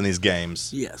teams in these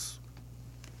games. Yes.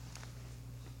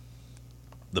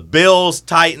 the Bills,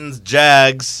 Titans,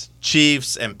 Jags,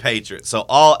 Chiefs, and Patriots. So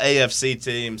all AFC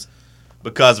teams,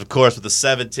 because, of course, with the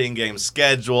 17-game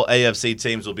schedule, AFC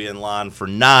teams will be in line for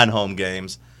 9 home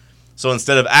games. So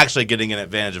instead of actually getting an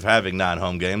advantage of having 9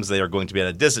 home games, they are going to be at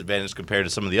a disadvantage compared to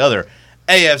some of the other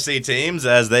AFC teams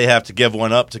as they have to give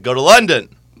one up to go to London.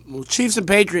 Well, Chiefs and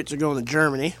Patriots are going to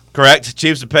Germany. Correct.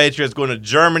 Chiefs and Patriots going to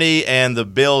Germany, and the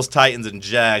Bills, Titans, and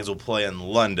Jags will play in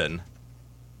London.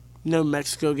 No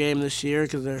Mexico game this year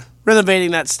because they're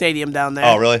renovating that stadium down there.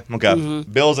 Oh, really? Okay.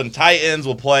 Bills and Titans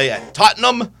will play at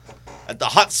Tottenham, at the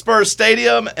Hotspur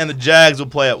Stadium, and the Jags will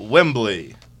play at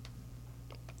Wembley.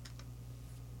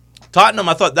 Tottenham,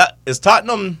 I thought that is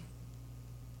Tottenham.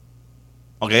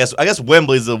 Okay, I guess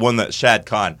Wembley's the one that Shad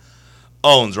Khan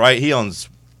owns, right? He owns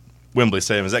Wembley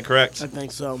Stadium. Is that correct? I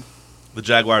think so. The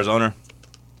Jaguars owner.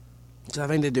 So I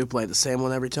think they do play the same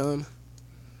one every time.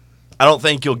 I don't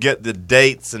think you'll get the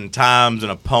dates and times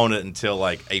and opponent until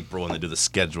like April when they do the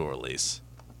schedule release.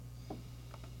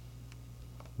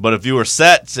 But if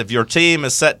your team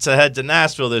is set to head to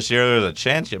Nashville this year, there's a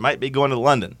chance you might be going to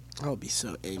London. I would be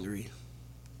so angry.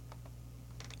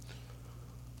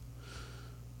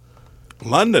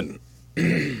 London.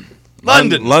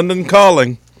 London. London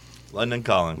calling. London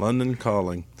calling. London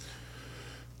calling.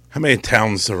 How many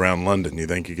towns around London do you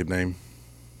think you could name?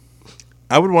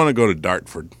 I would want to go to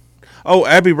Dartford. Oh,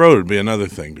 Abbey Road would be another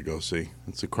thing to go see.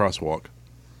 It's a crosswalk.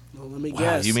 Well, let me Wow,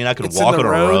 guess. you mean I could It's walk in on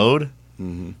the a road?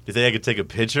 Mm-hmm. Do you think I could take a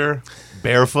picture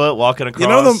barefoot walking across? You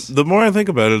know, the more I think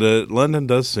about it, London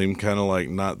does seem kind of like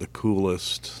not the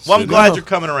coolest Well, I'm city. glad you're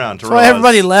coming around to That's why realize.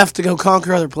 everybody left to go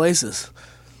conquer other places.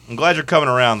 I'm glad you're coming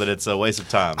around that it's a waste of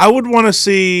time. I would want to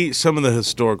see some of the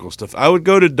historical stuff. I would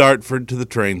go to Dartford to the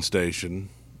train station.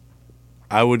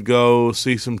 I would go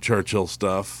see some Churchill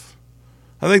stuff.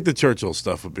 I think the Churchill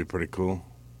stuff would be pretty cool.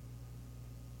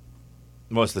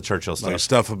 What's the Churchill stuff? Like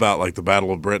stuff about like the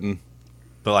Battle of Britain.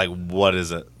 But like, what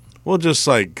is it? Well, just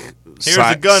like Here's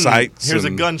a gun. sites. Here's a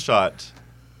and- gunshot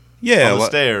Yeah, on the like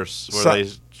stairs where si-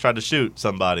 they tried to shoot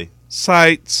somebody.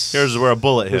 sites. Here's where a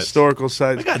bullet hit. historical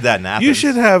sites. We got that in Athens. You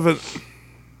should have it.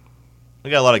 We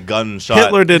got a lot of gunshot.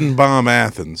 Hitler didn't bomb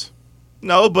Athens.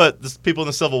 No, but the people in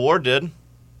the Civil War did.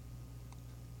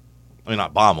 I mean,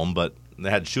 not bomb them, but they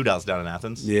had shootouts down in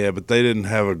Athens. Yeah, but they didn't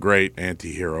have a great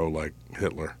anti-hero like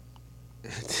Hitler.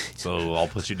 So I'll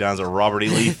put you down as a Robert E.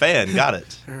 Lee fan. Got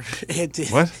it.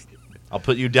 What? I'll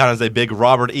put you down as a big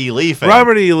Robert E. Lee fan.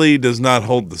 Robert E. Lee does not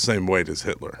hold the same weight as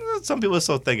Hitler. Some people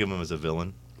still think of him as a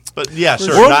villain. But yeah,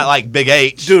 sure, World- not like Big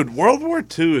H. Dude, World War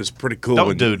II is pretty cool. Don't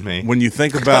when dude me. When you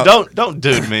think about Don't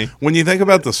dude me. when you think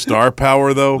about the star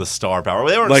power, though, The star power.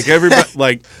 They weren't like everybody,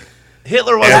 like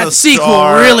Hitler wasn't That a sequel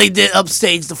star. really did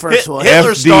upstage the first one.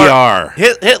 Hitler's FDR.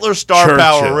 Hitler's star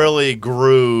power Churchill. really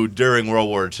grew during World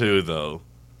War II, though.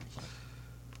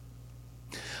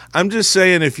 I'm just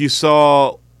saying, if you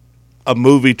saw a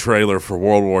movie trailer for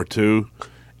World War II,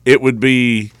 it would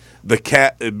be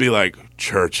it'd be like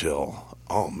Churchill.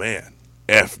 Oh man,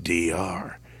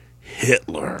 FDR,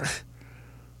 Hitler,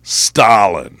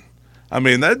 Stalin. I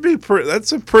mean,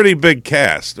 that's a pretty big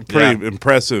cast, a pretty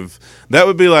impressive. That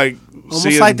would be like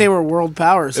Almost like they were world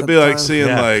powers. It'd be like sometimes. seeing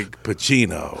Yeah. like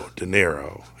Pacino, De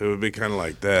Niro. It would be kind of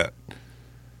like that.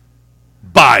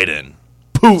 Biden,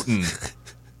 Putin,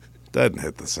 Doesn't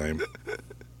hit the same.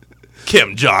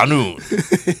 Kim Jong Un.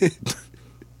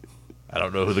 I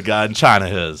don't know who the guy in China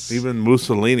is. Even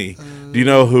Mussolini. Do you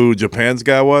know who Japan's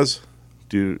guy was?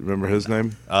 Do you remember his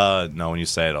name? No, when you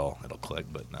say it, it'll click,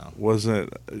 but no, Wasn't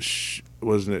it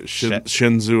Shit.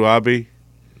 Shinzo Abe?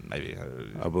 maybe.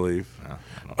 I believe. I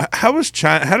don't know. How was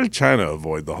China? How did China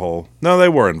avoid the whole? No, they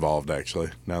were involved actually.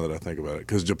 Now that I think about it,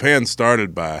 because Japan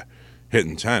started by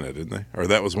hitting China, didn't they? Or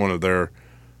that was one of the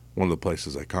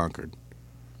places they conquered.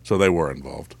 So they were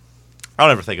involved. I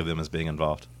don't ever think of them as being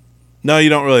involved. No, you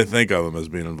don't really think of them as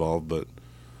being involved, but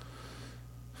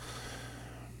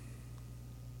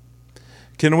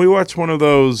can we watch one of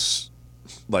those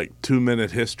like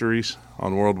 2-minute histories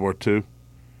on World War II?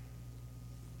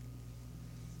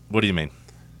 What do you mean?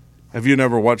 Have you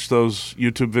never watched those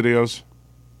YouTube videos?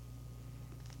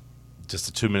 Just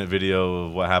a 2-minute video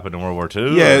of what happened in World War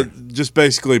II? Yeah, or- it just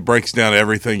basically breaks down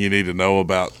everything you need to know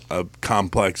about a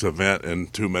complex event in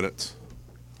 2 minutes.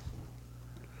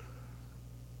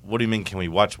 What do you mean? Can we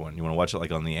watch one? You want to watch it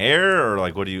like on the air, or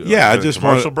like what do you? Yeah, I a just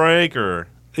commercial wanna- break, or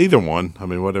Either one. I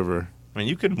mean, whatever. I mean,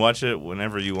 you can watch it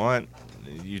whenever you want.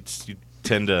 You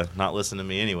tend to not listen to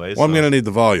me anyway. Well, I'm so- going to need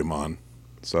the volume on.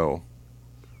 So,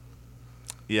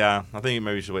 Yeah, I think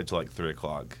maybe you should wait till like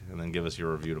 3:00 and then give us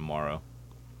your review tomorrow.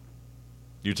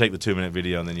 You take the 2-minute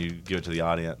video and then you give it to the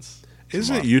audience.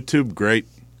 isn't tomorrow. YouTube great?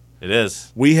 It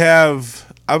is. We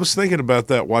have I was thinking about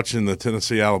that watching the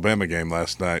Tennessee-Alabama game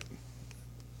last night.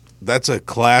 That's a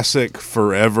classic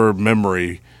forever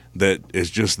memory that is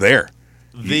just there.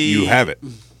 You have it.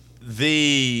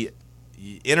 The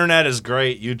internet is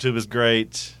great. YouTube is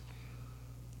great.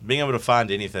 Being able to find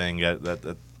anything at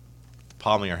the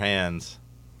palm of your hands.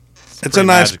 It's a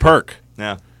nice magical. perk.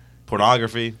 Yeah.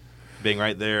 Pornography being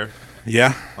right there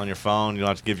Yeah. on your phone. You don't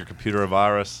have to give your computer a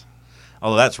virus.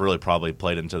 Although that's really probably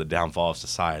played into the downfall of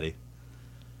society.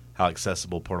 How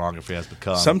accessible pornography has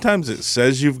become. Sometimes it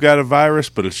says you've got a virus,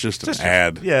 but it's just an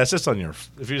ad. Yeah, it's just on your.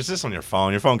 If you're just on your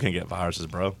phone can get viruses,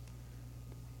 bro.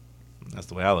 That's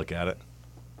the way I look at it.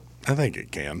 I think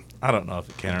it can. I don't know if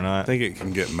it can or I not. think it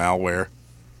can get malware.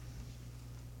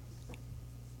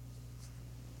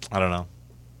 I don't know.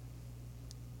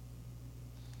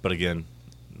 But again,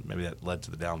 maybe that led to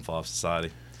the downfall of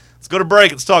society. Let's go to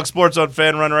break. Let's talk sports on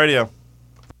Fan Run Radio.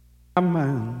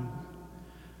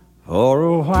 For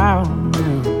a while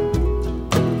now,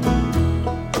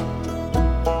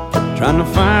 trying to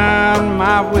find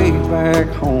my way back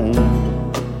home.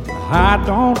 I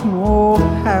don't know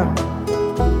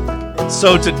how.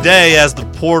 So today, as the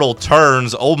portal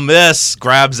turns, Ole Miss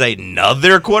grabs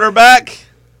another quarterback.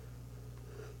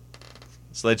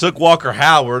 So they took Walker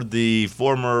Howard, the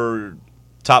former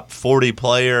top 40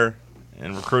 player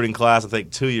in recruiting class, I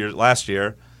think last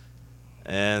year,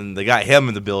 and they got him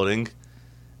in the building.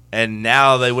 And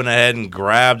now they went ahead and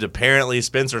grabbed, apparently,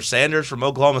 Spencer Sanders from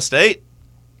Oklahoma State.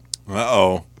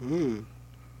 Uh-oh.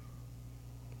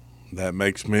 That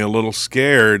makes me a little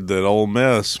scared that Ole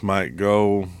Miss might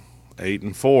go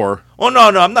 8-4. Well, no,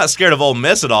 I'm not scared of Ole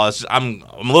Miss at all. It's just, I'm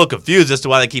a little confused as to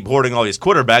why they keep hoarding all these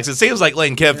quarterbacks. It seems like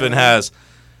Lane Kiffin has,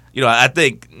 I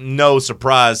think, no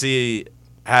surprise. He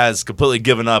has completely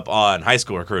given up on high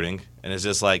school recruiting and is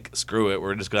just like, screw it,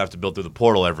 we're just going to have to build through the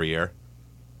portal every year.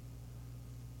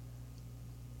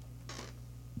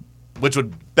 Which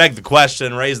would raise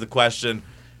the question,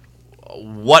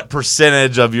 what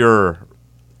percentage of your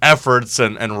efforts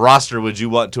and roster would you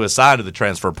want to assign to the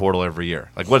transfer portal every year?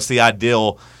 Like, what's the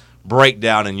ideal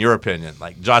breakdown in your opinion?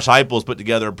 Like, Josh Heupel's put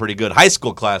together a pretty good high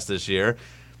school class this year,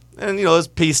 and, has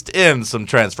pieced in some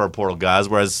transfer portal guys,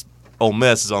 whereas Ole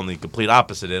Miss is on the complete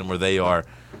opposite end, where they are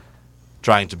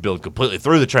trying to build completely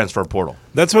through the transfer portal.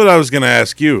 That's what I was going to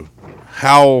ask you.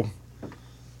 How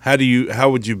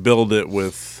would you build it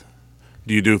with?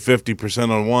 Do you do 50%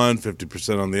 on one,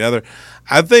 50% on the other?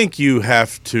 I think you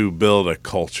have to build a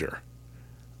culture.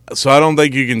 So I don't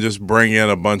think you can just bring in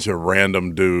a bunch of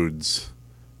random dudes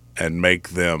and make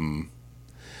them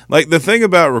 – like the thing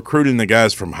about recruiting the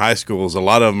guys from high school is a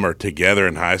lot of them are together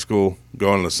in high school,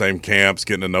 going to the same camps,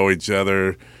 getting to know each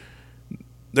other.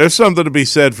 There's something to be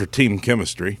said for team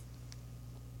chemistry.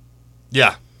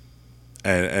 Yeah.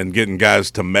 And getting guys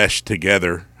to mesh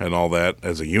together and all that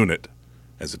as a unit,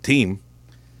 as a team.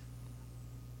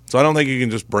 So I don't think you can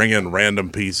just bring in random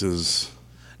pieces.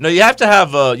 No, you have to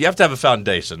have a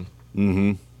foundation.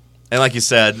 Mm-hmm. And like you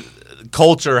said,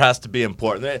 culture has to be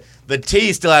important. The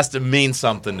T still has to mean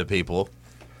something to people.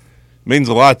 Means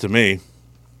a lot to me.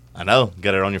 I know.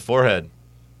 Got it on your forehead.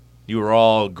 You were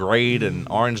all grayed and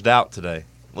oranged out today.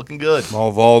 Looking good.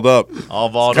 All volled up. All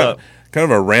volled up. Kind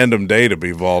of a random day to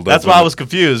be volled up. That's why I was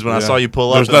confused when I saw you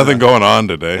pull up. There's nothing going on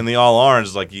today. In the all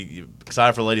orange. Like, you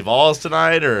excited for Lady Vols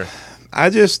tonight, or? I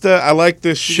just I like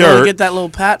this You shirt. get that little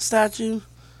Pat statue?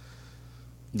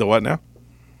 The what now?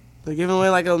 They're giving away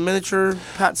like a miniature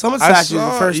Pat Summit I statue to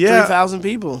saw- the first yeah. 3,000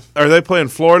 people. Are they playing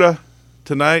Florida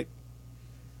tonight?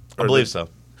 I believe so.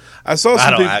 I saw some I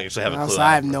don't people. actually have a clue.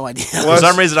 I have no idea. For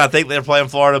some reason, I think they're playing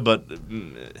Florida, but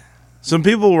Some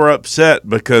people were upset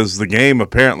because the game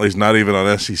apparently is not even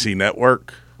on SEC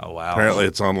Network. oh wow. Apparently,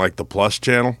 it's on like the Plus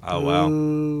channel. Oh wow.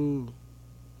 Ooh.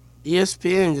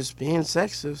 ESPN just being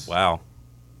sexist. Wow.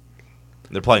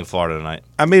 They're playing Florida tonight.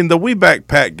 I mean, the We Back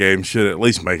Pat game should at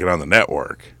least make it on the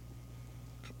network.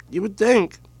 You would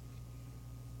think.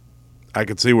 I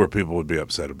could see where people would be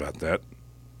upset about that.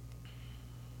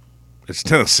 It's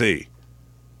Tennessee.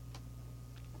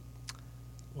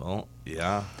 Well,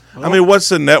 yeah. I mean, what's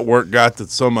the network got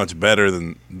that's so much better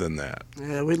than that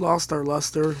Yeah, we lost our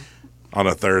luster. on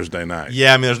a Thursday night?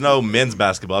 Yeah, I mean, there's no men's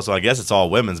basketball, so I guess it's all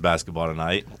women's basketball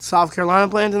tonight. South Carolina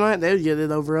playing tonight, they would get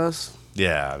it over us.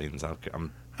 Yeah, I mean,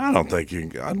 I don't think you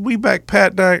can. We Back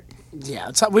Pat night?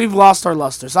 Yeah, we've lost our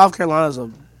luster. South Carolina's a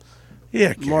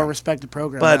Yeah, more respected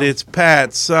program. but now. it's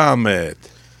Pat Summit.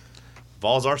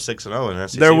 Vols are 6-0 in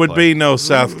SEC There would play. be no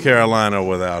South Carolina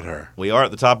without her. We are at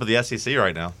the top of the SEC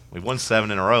right now. We've won 7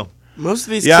 in a row. Most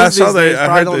of these Yeah, I kids saw these they- days I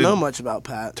probably heard don't they know much about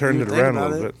Pat. Turned You it think around a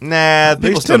about little it. bit. Nah, people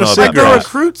These still know Tennessee about The girls. Pat.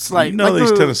 recruits, like, You know like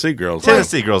these the- Tennessee girls.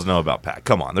 Tennessee girls know about Pat.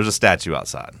 Come on, there's a statue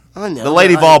outside. I know, The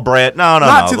Lady but, Vol like, brand. No.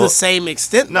 not to the same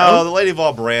extent. No, though. the Lady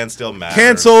Vol brand still matters.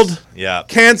 Canceled. Yeah.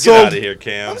 Canceled. Get out of here,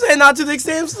 Cam. I'm saying not to the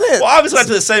same extent. Well, obviously not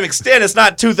to the same extent. It's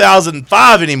not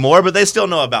 2005 anymore, but they still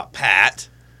know about Pat.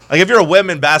 Like, if you're a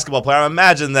women basketball player, I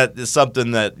imagine that is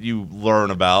something that you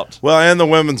learn about. Well, and the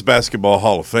Women's Basketball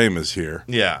Hall of Fame is here.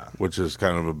 Yeah. Which is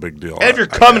kind of a big deal. And if you're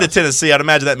coming to Tennessee, I'd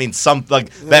imagine that means something. Like,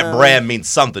 that brand means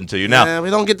something to you. Now, Yeah, we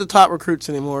don't get the top recruits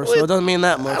anymore, so it doesn't mean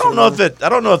that much. I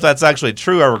don't know if that's actually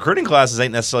true. Our recruiting classes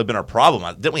ain't necessarily been our problem.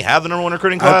 Didn't we have the number one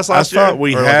recruiting class last year? thought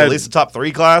we Or, like, had- at least the top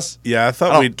 3 class. Yeah, I I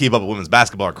thought don't we'd keep up with women's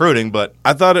basketball recruiting, but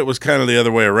I thought it was kind of the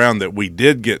other way around, that we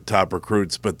did get top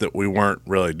recruits, but that we weren't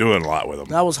really doing a lot with them.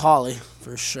 That was Holly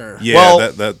for sure. Yeah,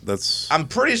 Well, that's. I'm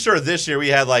pretty sure this year we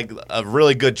had like a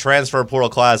really good transfer portal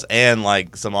class and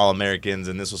like some All-Americans,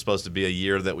 and this was supposed to be a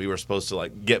year that we were supposed to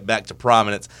like get back to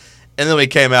prominence. And then we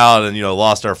came out and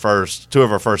lost our first 2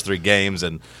 of our first 3 games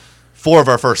and 4 of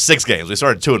our first 6 games. We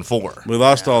started 2-4. We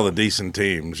lost all the decent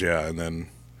teams, yeah, and then,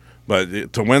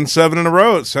 but to win 7 in a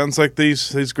row, it sounds like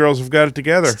these girls have got it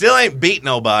together. Still ain't beat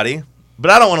nobody. But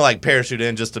I don't want to like parachute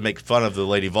in just to make fun of the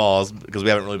Lady Vols because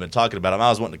we haven't really been talking about them. I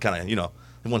was wanting to kind of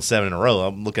they won 7 in a row.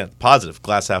 I'm looking at the positive,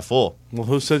 glass half full. Well,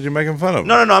 who said you're making fun of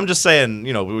them? No. I'm just saying.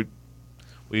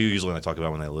 We usually only talk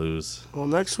about when they lose. Well,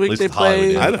 next At week least they with Holly we play.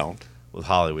 did. I don't. With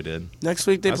Holly, we did. Next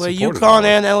week they I play supported UConn Holly.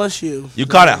 and LSU.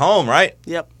 UConn at home, right?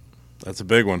 Yep. That's a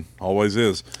big one. Always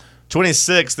is.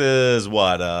 26th is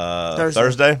what?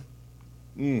 Thursday?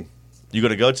 Mm. You going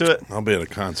to go to it? I'll be at a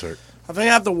concert. I think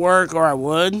I have to work, or I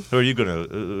would. Who are you going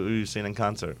to? Who are you seeing in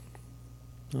concert?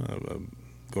 I'm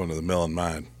going to the Mill and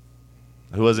Mine.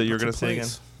 Who was it you were What's going the to see again?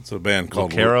 place? It's a band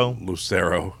called Lucero?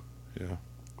 Lucero. Yeah.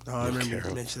 Oh, I remember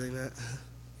Lucero. mentioning that.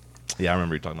 Yeah, I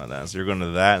remember you talking about that. So you're going to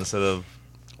that instead of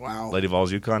Wow. Lady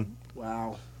Vols UConn?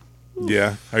 Wow.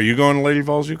 Yeah. Are you going to Lady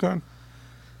Vols UConn?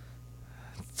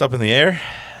 It's up in the air.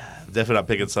 Definitely not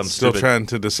picking some Still stupid. trying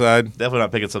to decide. Definitely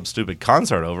not picking some stupid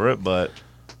concert over it, but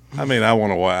I mean,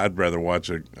 I'd rather watch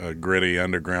a gritty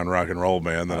underground rock and roll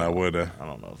band than I would a I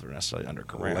don't know if they're necessarily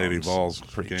underground. Lady Vols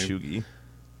pretty game. chuggy.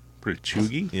 pretty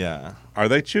chuggy. Yeah, Are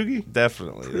they chuggy?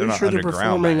 definitely. Pretty They're not sure they're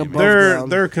underground. performing by any above means. They're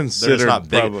ground. they're They're considered just not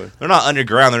big. probably. They're not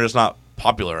underground. They're just not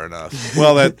popular enough.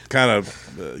 Well, that kind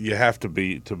of you have to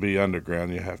be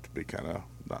underground. You have to be kind of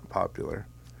not popular.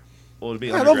 Well, to be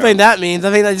I don't underground- think that means. I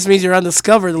think that just means you're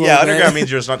undiscovered a little Yeah, bit. underground means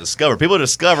you're just not discovered. People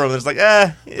discover them. And it's like, you're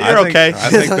I think- okay. I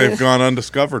think they've gone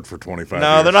undiscovered for 25 years.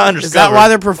 No, they're not undiscovered. Is that why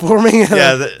they're performing at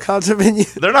Yeah, a concert venue?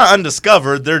 They're not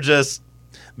undiscovered. They're just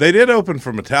They did open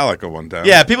for Metallica one time.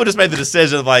 yeah. People just made the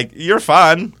decision of like, you're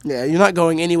fine. Yeah, you're not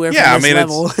going anywhere Yeah, I from this mean,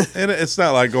 level. it's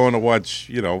not like going to watch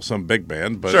some big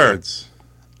band, but Sure.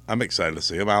 I'm excited to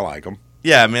see them. I like them.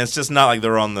 Yeah, I mean, it's just not like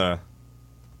they're on the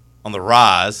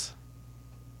rise.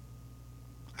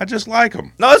 I just like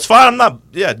them. No, it's fine. I'm not.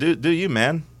 Yeah, do you,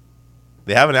 man?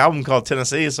 They have an album called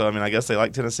Tennessee, so I mean, I guess they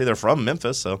like Tennessee. They're from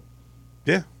Memphis, so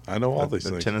Yeah, I know all these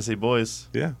they're things. Tennessee boys.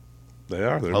 Yeah, they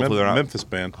are. They're Hopefully they're not- Memphis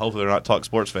band. Hopefully, they're not Talk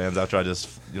Sports fans after I just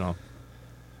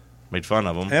made fun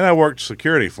of them. And I worked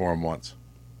security for them once.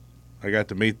 I got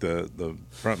to meet the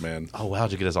front man. Oh wow,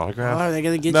 did you get his Oh, autograph? are they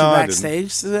going to get No, you I didn't.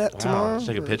 backstage to that Wow. tomorrow? Did you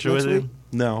take a or picture next with week? him?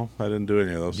 No, I didn't do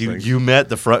any of those things. You met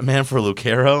the front man for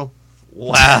Lucero?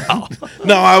 Wow.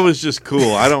 No, I was just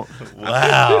cool. I don't.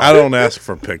 Wow. I don't ask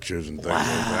for pictures and things like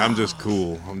that. I'm just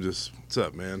cool. I'm just, what's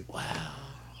up, man? Wow.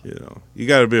 You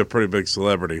got to be a pretty big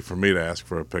celebrity for me to ask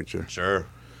for a picture. Sure.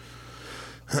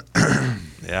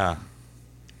 Yeah.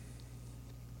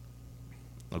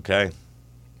 Okay.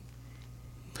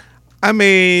 I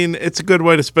mean, it's a good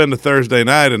way to spend a Thursday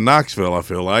night in Knoxville, I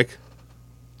feel like.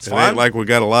 It fine. ain't like we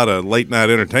got a lot of late night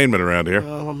entertainment around here.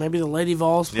 Well, maybe the Lady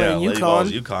Vols Yeah, playing Lady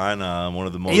Vols, UConn. UConn, one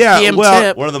of the most Yeah, 8 p.m. well-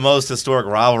 tip. one of the most historic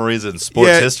rivalries in sports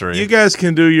Yeah, history. You guys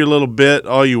can do your little bit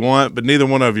all you want, but neither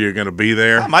one of you are going to be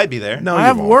there. I might be there. No, I you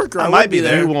have won't. work, or I, I might might be be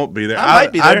there. You won't be there. I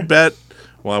might be there. I'd bet.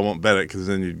 Well, I won't bet it because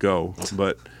then you'd go.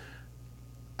 But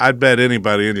I'd bet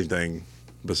anybody anything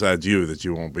besides you that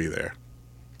you won't be there.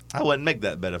 I wouldn't make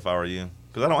that bet if I were you,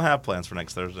 because I don't have plans for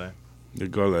next Thursday.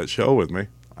 You'd go to that show with me.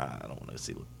 I don't want to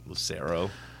see Lucero.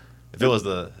 If it was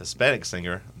the Hispanic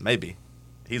singer, maybe.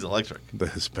 He's electric. The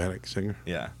Hispanic singer.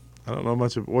 Yeah. I don't know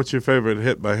much of. What's your favorite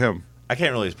hit by him? I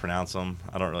can't really pronounce them.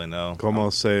 I don't really know. Como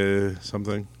se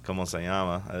something? Como se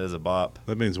llama. That is a bop.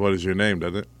 That means what is your name,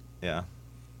 doesn't it? Yeah.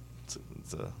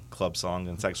 It's a club song,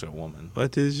 and it's actually a woman.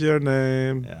 What is your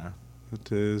name? Yeah. What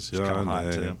is She's your kind of hot,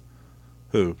 name? too.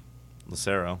 Who?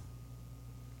 Lucero.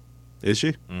 Is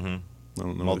she? Mm-hmm. I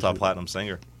don't know. Multi-platinum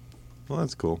singer. Well,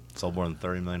 that's cool. Sold more than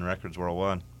 30 million records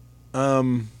worldwide.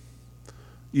 I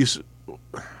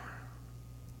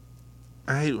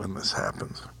hate when this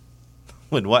happens.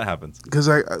 When what happens? Because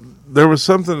there was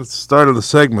something at the start of the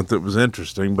segment that was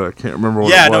interesting, but I can't remember what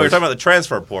it was. Yeah, no, we were talking about the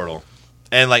transfer portal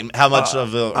and like how much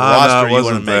of the roster you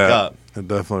want to make up. It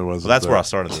definitely wasn't. Well, that's where I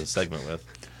started the segment with.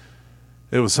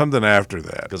 It was something after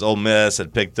that. Because Ole Miss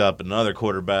had picked up another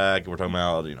quarterback. We're talking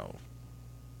about,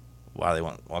 why they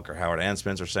want Walker Howard and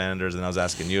Spencer Sanders. And I was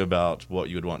asking you about what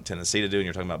you would want Tennessee to do. And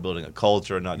you're talking about building a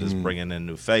culture and not just bringing in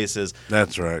new faces.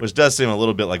 That's right. Which does seem a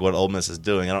little bit like what Ole Miss is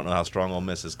doing. I don't know how strong Ole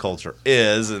Miss's culture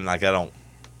is. And,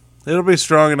 It'll be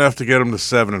strong enough to get them to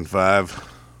 7-5.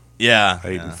 Yeah.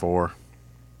 8-4.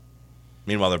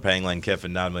 Meanwhile, they're paying Lane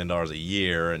Kiffin $9 million a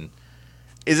year. And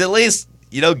is at least,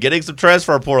 getting some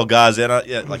transfer portal guys in.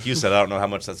 Like you said, I don't know how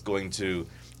much that's going to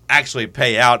actually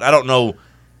pay out. I don't know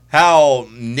how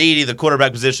needy the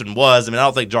quarterback position was. I mean, I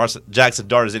don't think Jackson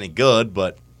Dart is any good,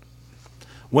 but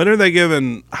when are they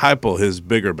giving Heupel his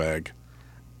bigger bag?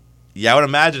 Yeah, I would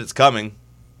imagine it's coming.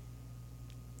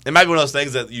 It might be one of those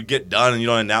things that you get done and you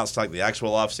don't announce like the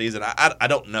actual offseason. I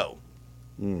don't know.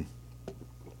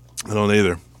 I don't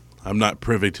either. I'm not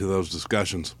privy to those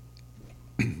discussions.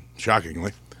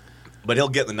 Shockingly. But he'll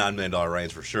get the $9 million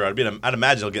range for sure. I'd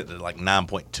imagine he'll get to like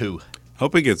 9.2.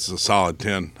 Hope he gets a solid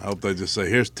 10. I hope they just say,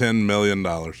 here's $10 million.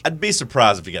 I'd be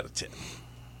surprised if he got a 10.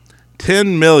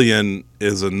 $10 million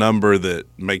is a number that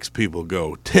makes people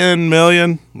go, $10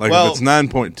 million? Like, if it's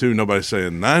 9.2, nobody's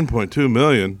saying $9.2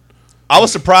 million. I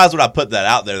was surprised when I put that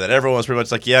out there, that everyone was pretty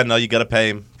much like, yeah, no, you got to pay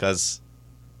him because,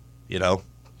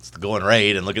 it's the going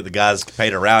rate, and look at the guys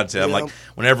paid around him. Yeah. Like,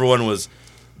 when everyone was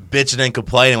bitching and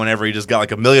complaining whenever he just got like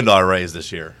 $1 million raise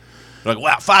this year. They're like,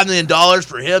 wow, $5 million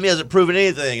for him? He hasn't proven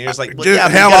anything. And you're just like,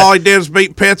 well, all he did was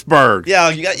beat Pittsburgh. Yeah,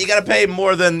 you got to pay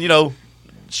more than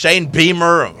Shane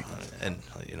Beamer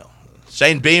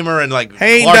and like he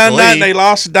ain't Clark done Lee. nothing. They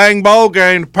lost the dang bowl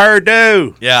game to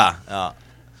Purdue. Yeah,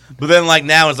 but then like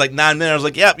now it's like $9 million. I was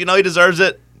like, yep, he deserves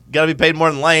it. Got to be paid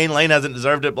more than Lane. Lane hasn't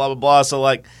deserved it. Blah blah blah. So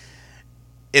like,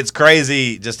 it's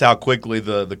crazy just how quickly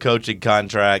the coaching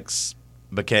contracts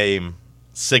became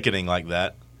sickening like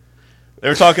that. They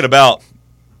were talking about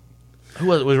who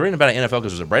was reading about an NFL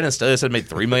because was it Brandon Staley said made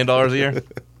 $3 million a year.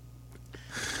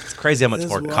 It's crazy how much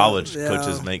more college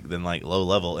coaches make than like low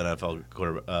level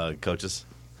NFL coaches.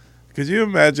 Could you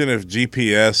imagine if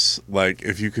GPS, like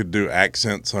if you could do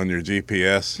accents on your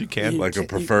GPS? You can, like a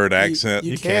preferred accent.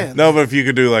 You can. No, but if you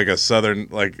could do like a southern,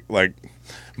 like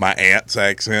my aunt's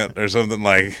accent or something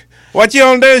like. What you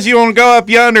want to do is you want to go up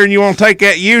yonder and you want to take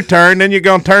that U-turn, then you're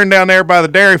going to turn down there by the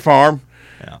dairy farm.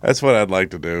 Yeah. That's what I'd like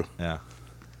to do. Yeah.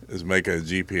 Is make a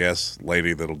GPS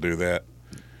lady that'll do that.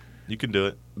 You can do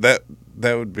it. That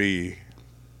would be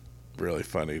really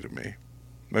funny to me.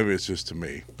 Maybe it's just to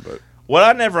me, but what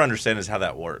I never understand is how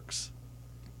that works.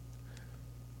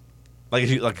 Like,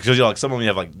 because some of them you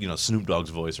have like Snoop Dogg's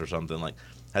voice or something. Like,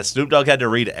 has Snoop Dogg had to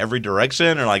read every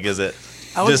direction, or like is it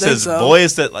just his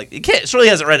voice that like he can't? Surely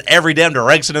hasn't read every damn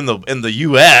direction in the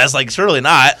U.S. Like, surely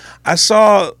not. I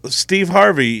saw Steve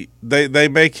Harvey. They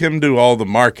make him do all the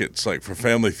markets like for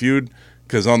Family Feud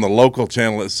because on the local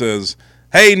channel it says,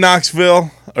 "Hey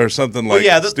Knoxville" or something like.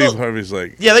 Steve Harvey's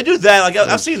like. Yeah, they do that. Like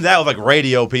I've seen that with like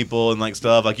radio people and like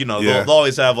stuff. Like they'll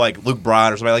always have like Luke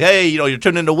Bryan or somebody like, "Hey, you're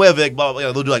tuned into Wivik." Blah, blah,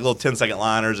 blah. They'll do like little 10-second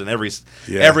liners and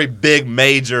every big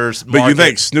major. But you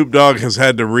think Snoop Dogg has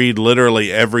had to read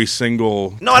literally every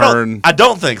single turn? I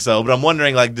don't think so. But I'm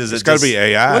wondering like, does it's got to be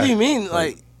AI? What do you mean?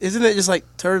 Like, isn't it just like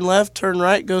turn left, turn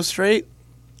right, go straight?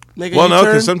 Make a no, U-turn?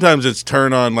 because sometimes it's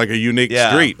turn on like a unique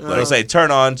street. Like, they'll say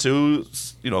turn on to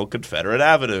Confederate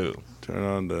Avenue. Turn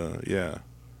on to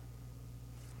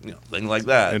thing like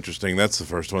that. Interesting. That's the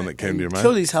first one that came to your mind.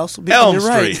 Cody's house will be Elm on your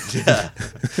right. Street. Yeah.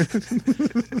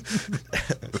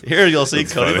 Here you'll see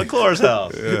That's Cody funny. McClure's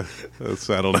house. Yeah,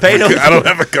 I don't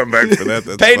ever come back for that.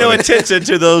 That's Pay no funny. attention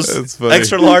to those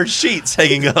extra large sheets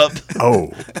hanging up.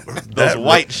 Oh, those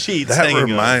white sheets that hanging up.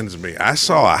 reminds me. I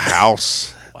saw a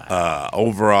house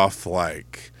over off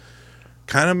like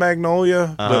kind of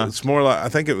Magnolia, but it's more like I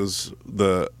think it was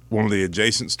one of the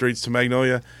adjacent streets to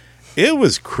Magnolia. It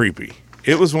was creepy.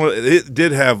 It was it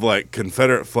did have like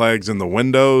Confederate flags in the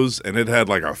windows, and it had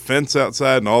like a fence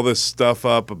outside and all this stuff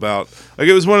up about like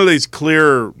it was one of these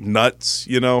clear nuts,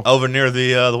 over near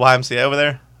the YMCA over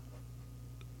there.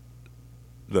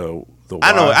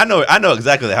 I know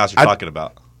exactly the house you're talking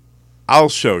about. I'll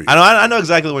show you. I know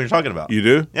exactly the one you're talking about. You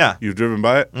do? Yeah. You've driven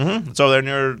by it? Mm-hmm. It's over there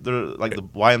near the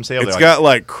YMCA over there. It's got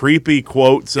like creepy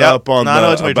quotes up on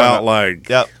about like.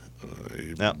 Yep.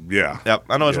 Yeah. Yep.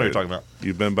 I know which one you're talking about.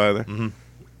 You've been by there? Mm-hmm.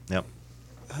 Yep.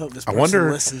 I hope this I person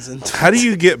wonder listens into how do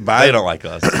you get by? They don't like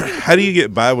us. How do you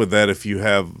get by with that if you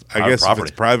have? I Private guess if property.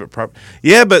 it's private property.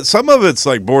 Yeah, but some of it's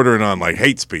like bordering on like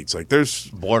hate speech. Like there's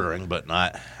Bordering, but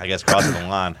not, I guess, crossing the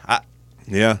line.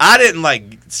 yeah. I didn't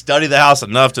like study the house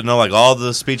enough to know like all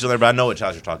the speech on there, but I know which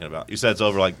house you're talking about. You said it's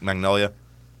over like Magnolia.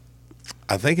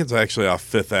 I think it's actually off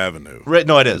Fifth Avenue. Right?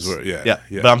 No, it is. Yeah, yeah.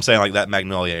 yeah. But I'm saying like that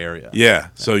Magnolia area. Yeah.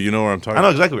 So you know where I'm talking. I know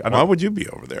about. exactly. Why would you be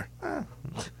over there?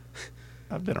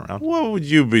 I've been around. What would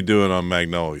you be doing on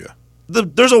Magnolia?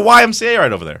 There's a YMCA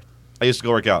right over there. I used to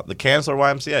go work out. The Canceller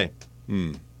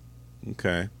YMCA.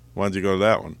 Okay. Why'd you go to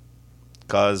that one?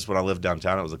 Because when I lived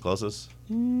downtown, it was the closest.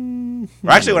 Or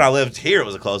actually, when I lived here, it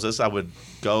was the closest. I would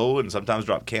go and sometimes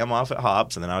drop Cam off at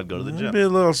Hops, and then I would go to the I'd gym. be a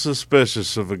little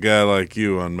suspicious of a guy like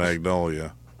you on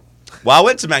Magnolia. Well, I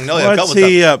went to Magnolia a What's couple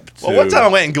he times. up to? Well, one time I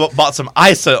went and bought some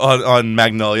ice on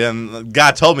Magnolia, and the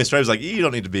guy told me straight, he was like, you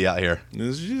don't need to be out here.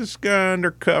 Is this guy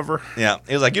undercover? Yeah,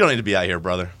 he was like, you don't need to be out here,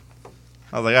 brother.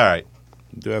 I was like, all right.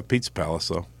 Do have Pizza Palace,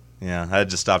 though. Yeah, I had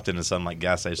just stopped into some like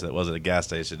gas station that wasn't a gas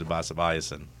station to buy some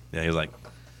ice, and yeah, he was like,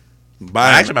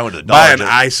 Buying, I went to the Dollar buying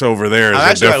General. ice over there is I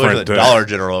a actually went to different. the Dollar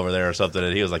General over there or something,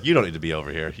 and he was like, you don't need to be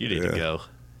over here. You need to go.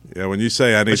 Yeah, when you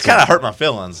say I need Which to, kind of hurt my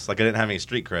feelings. Like I didn't have any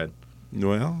street cred.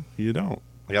 well, you don't.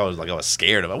 I was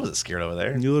scared of. I wasn't scared over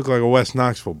there. You look like a West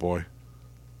Knoxville boy.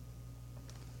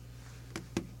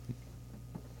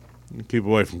 You keep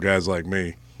away from guys like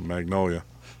me, Magnolia.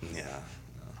 Yeah.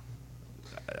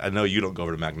 I know you don't go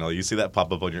over to Magnolia. You see that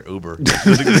pop up on your Uber.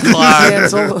 decline.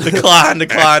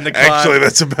 Actually,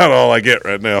 that's about all I get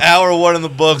right now. Hour 1 in the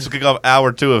books. We kick off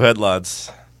hour 2 of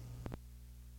headlines.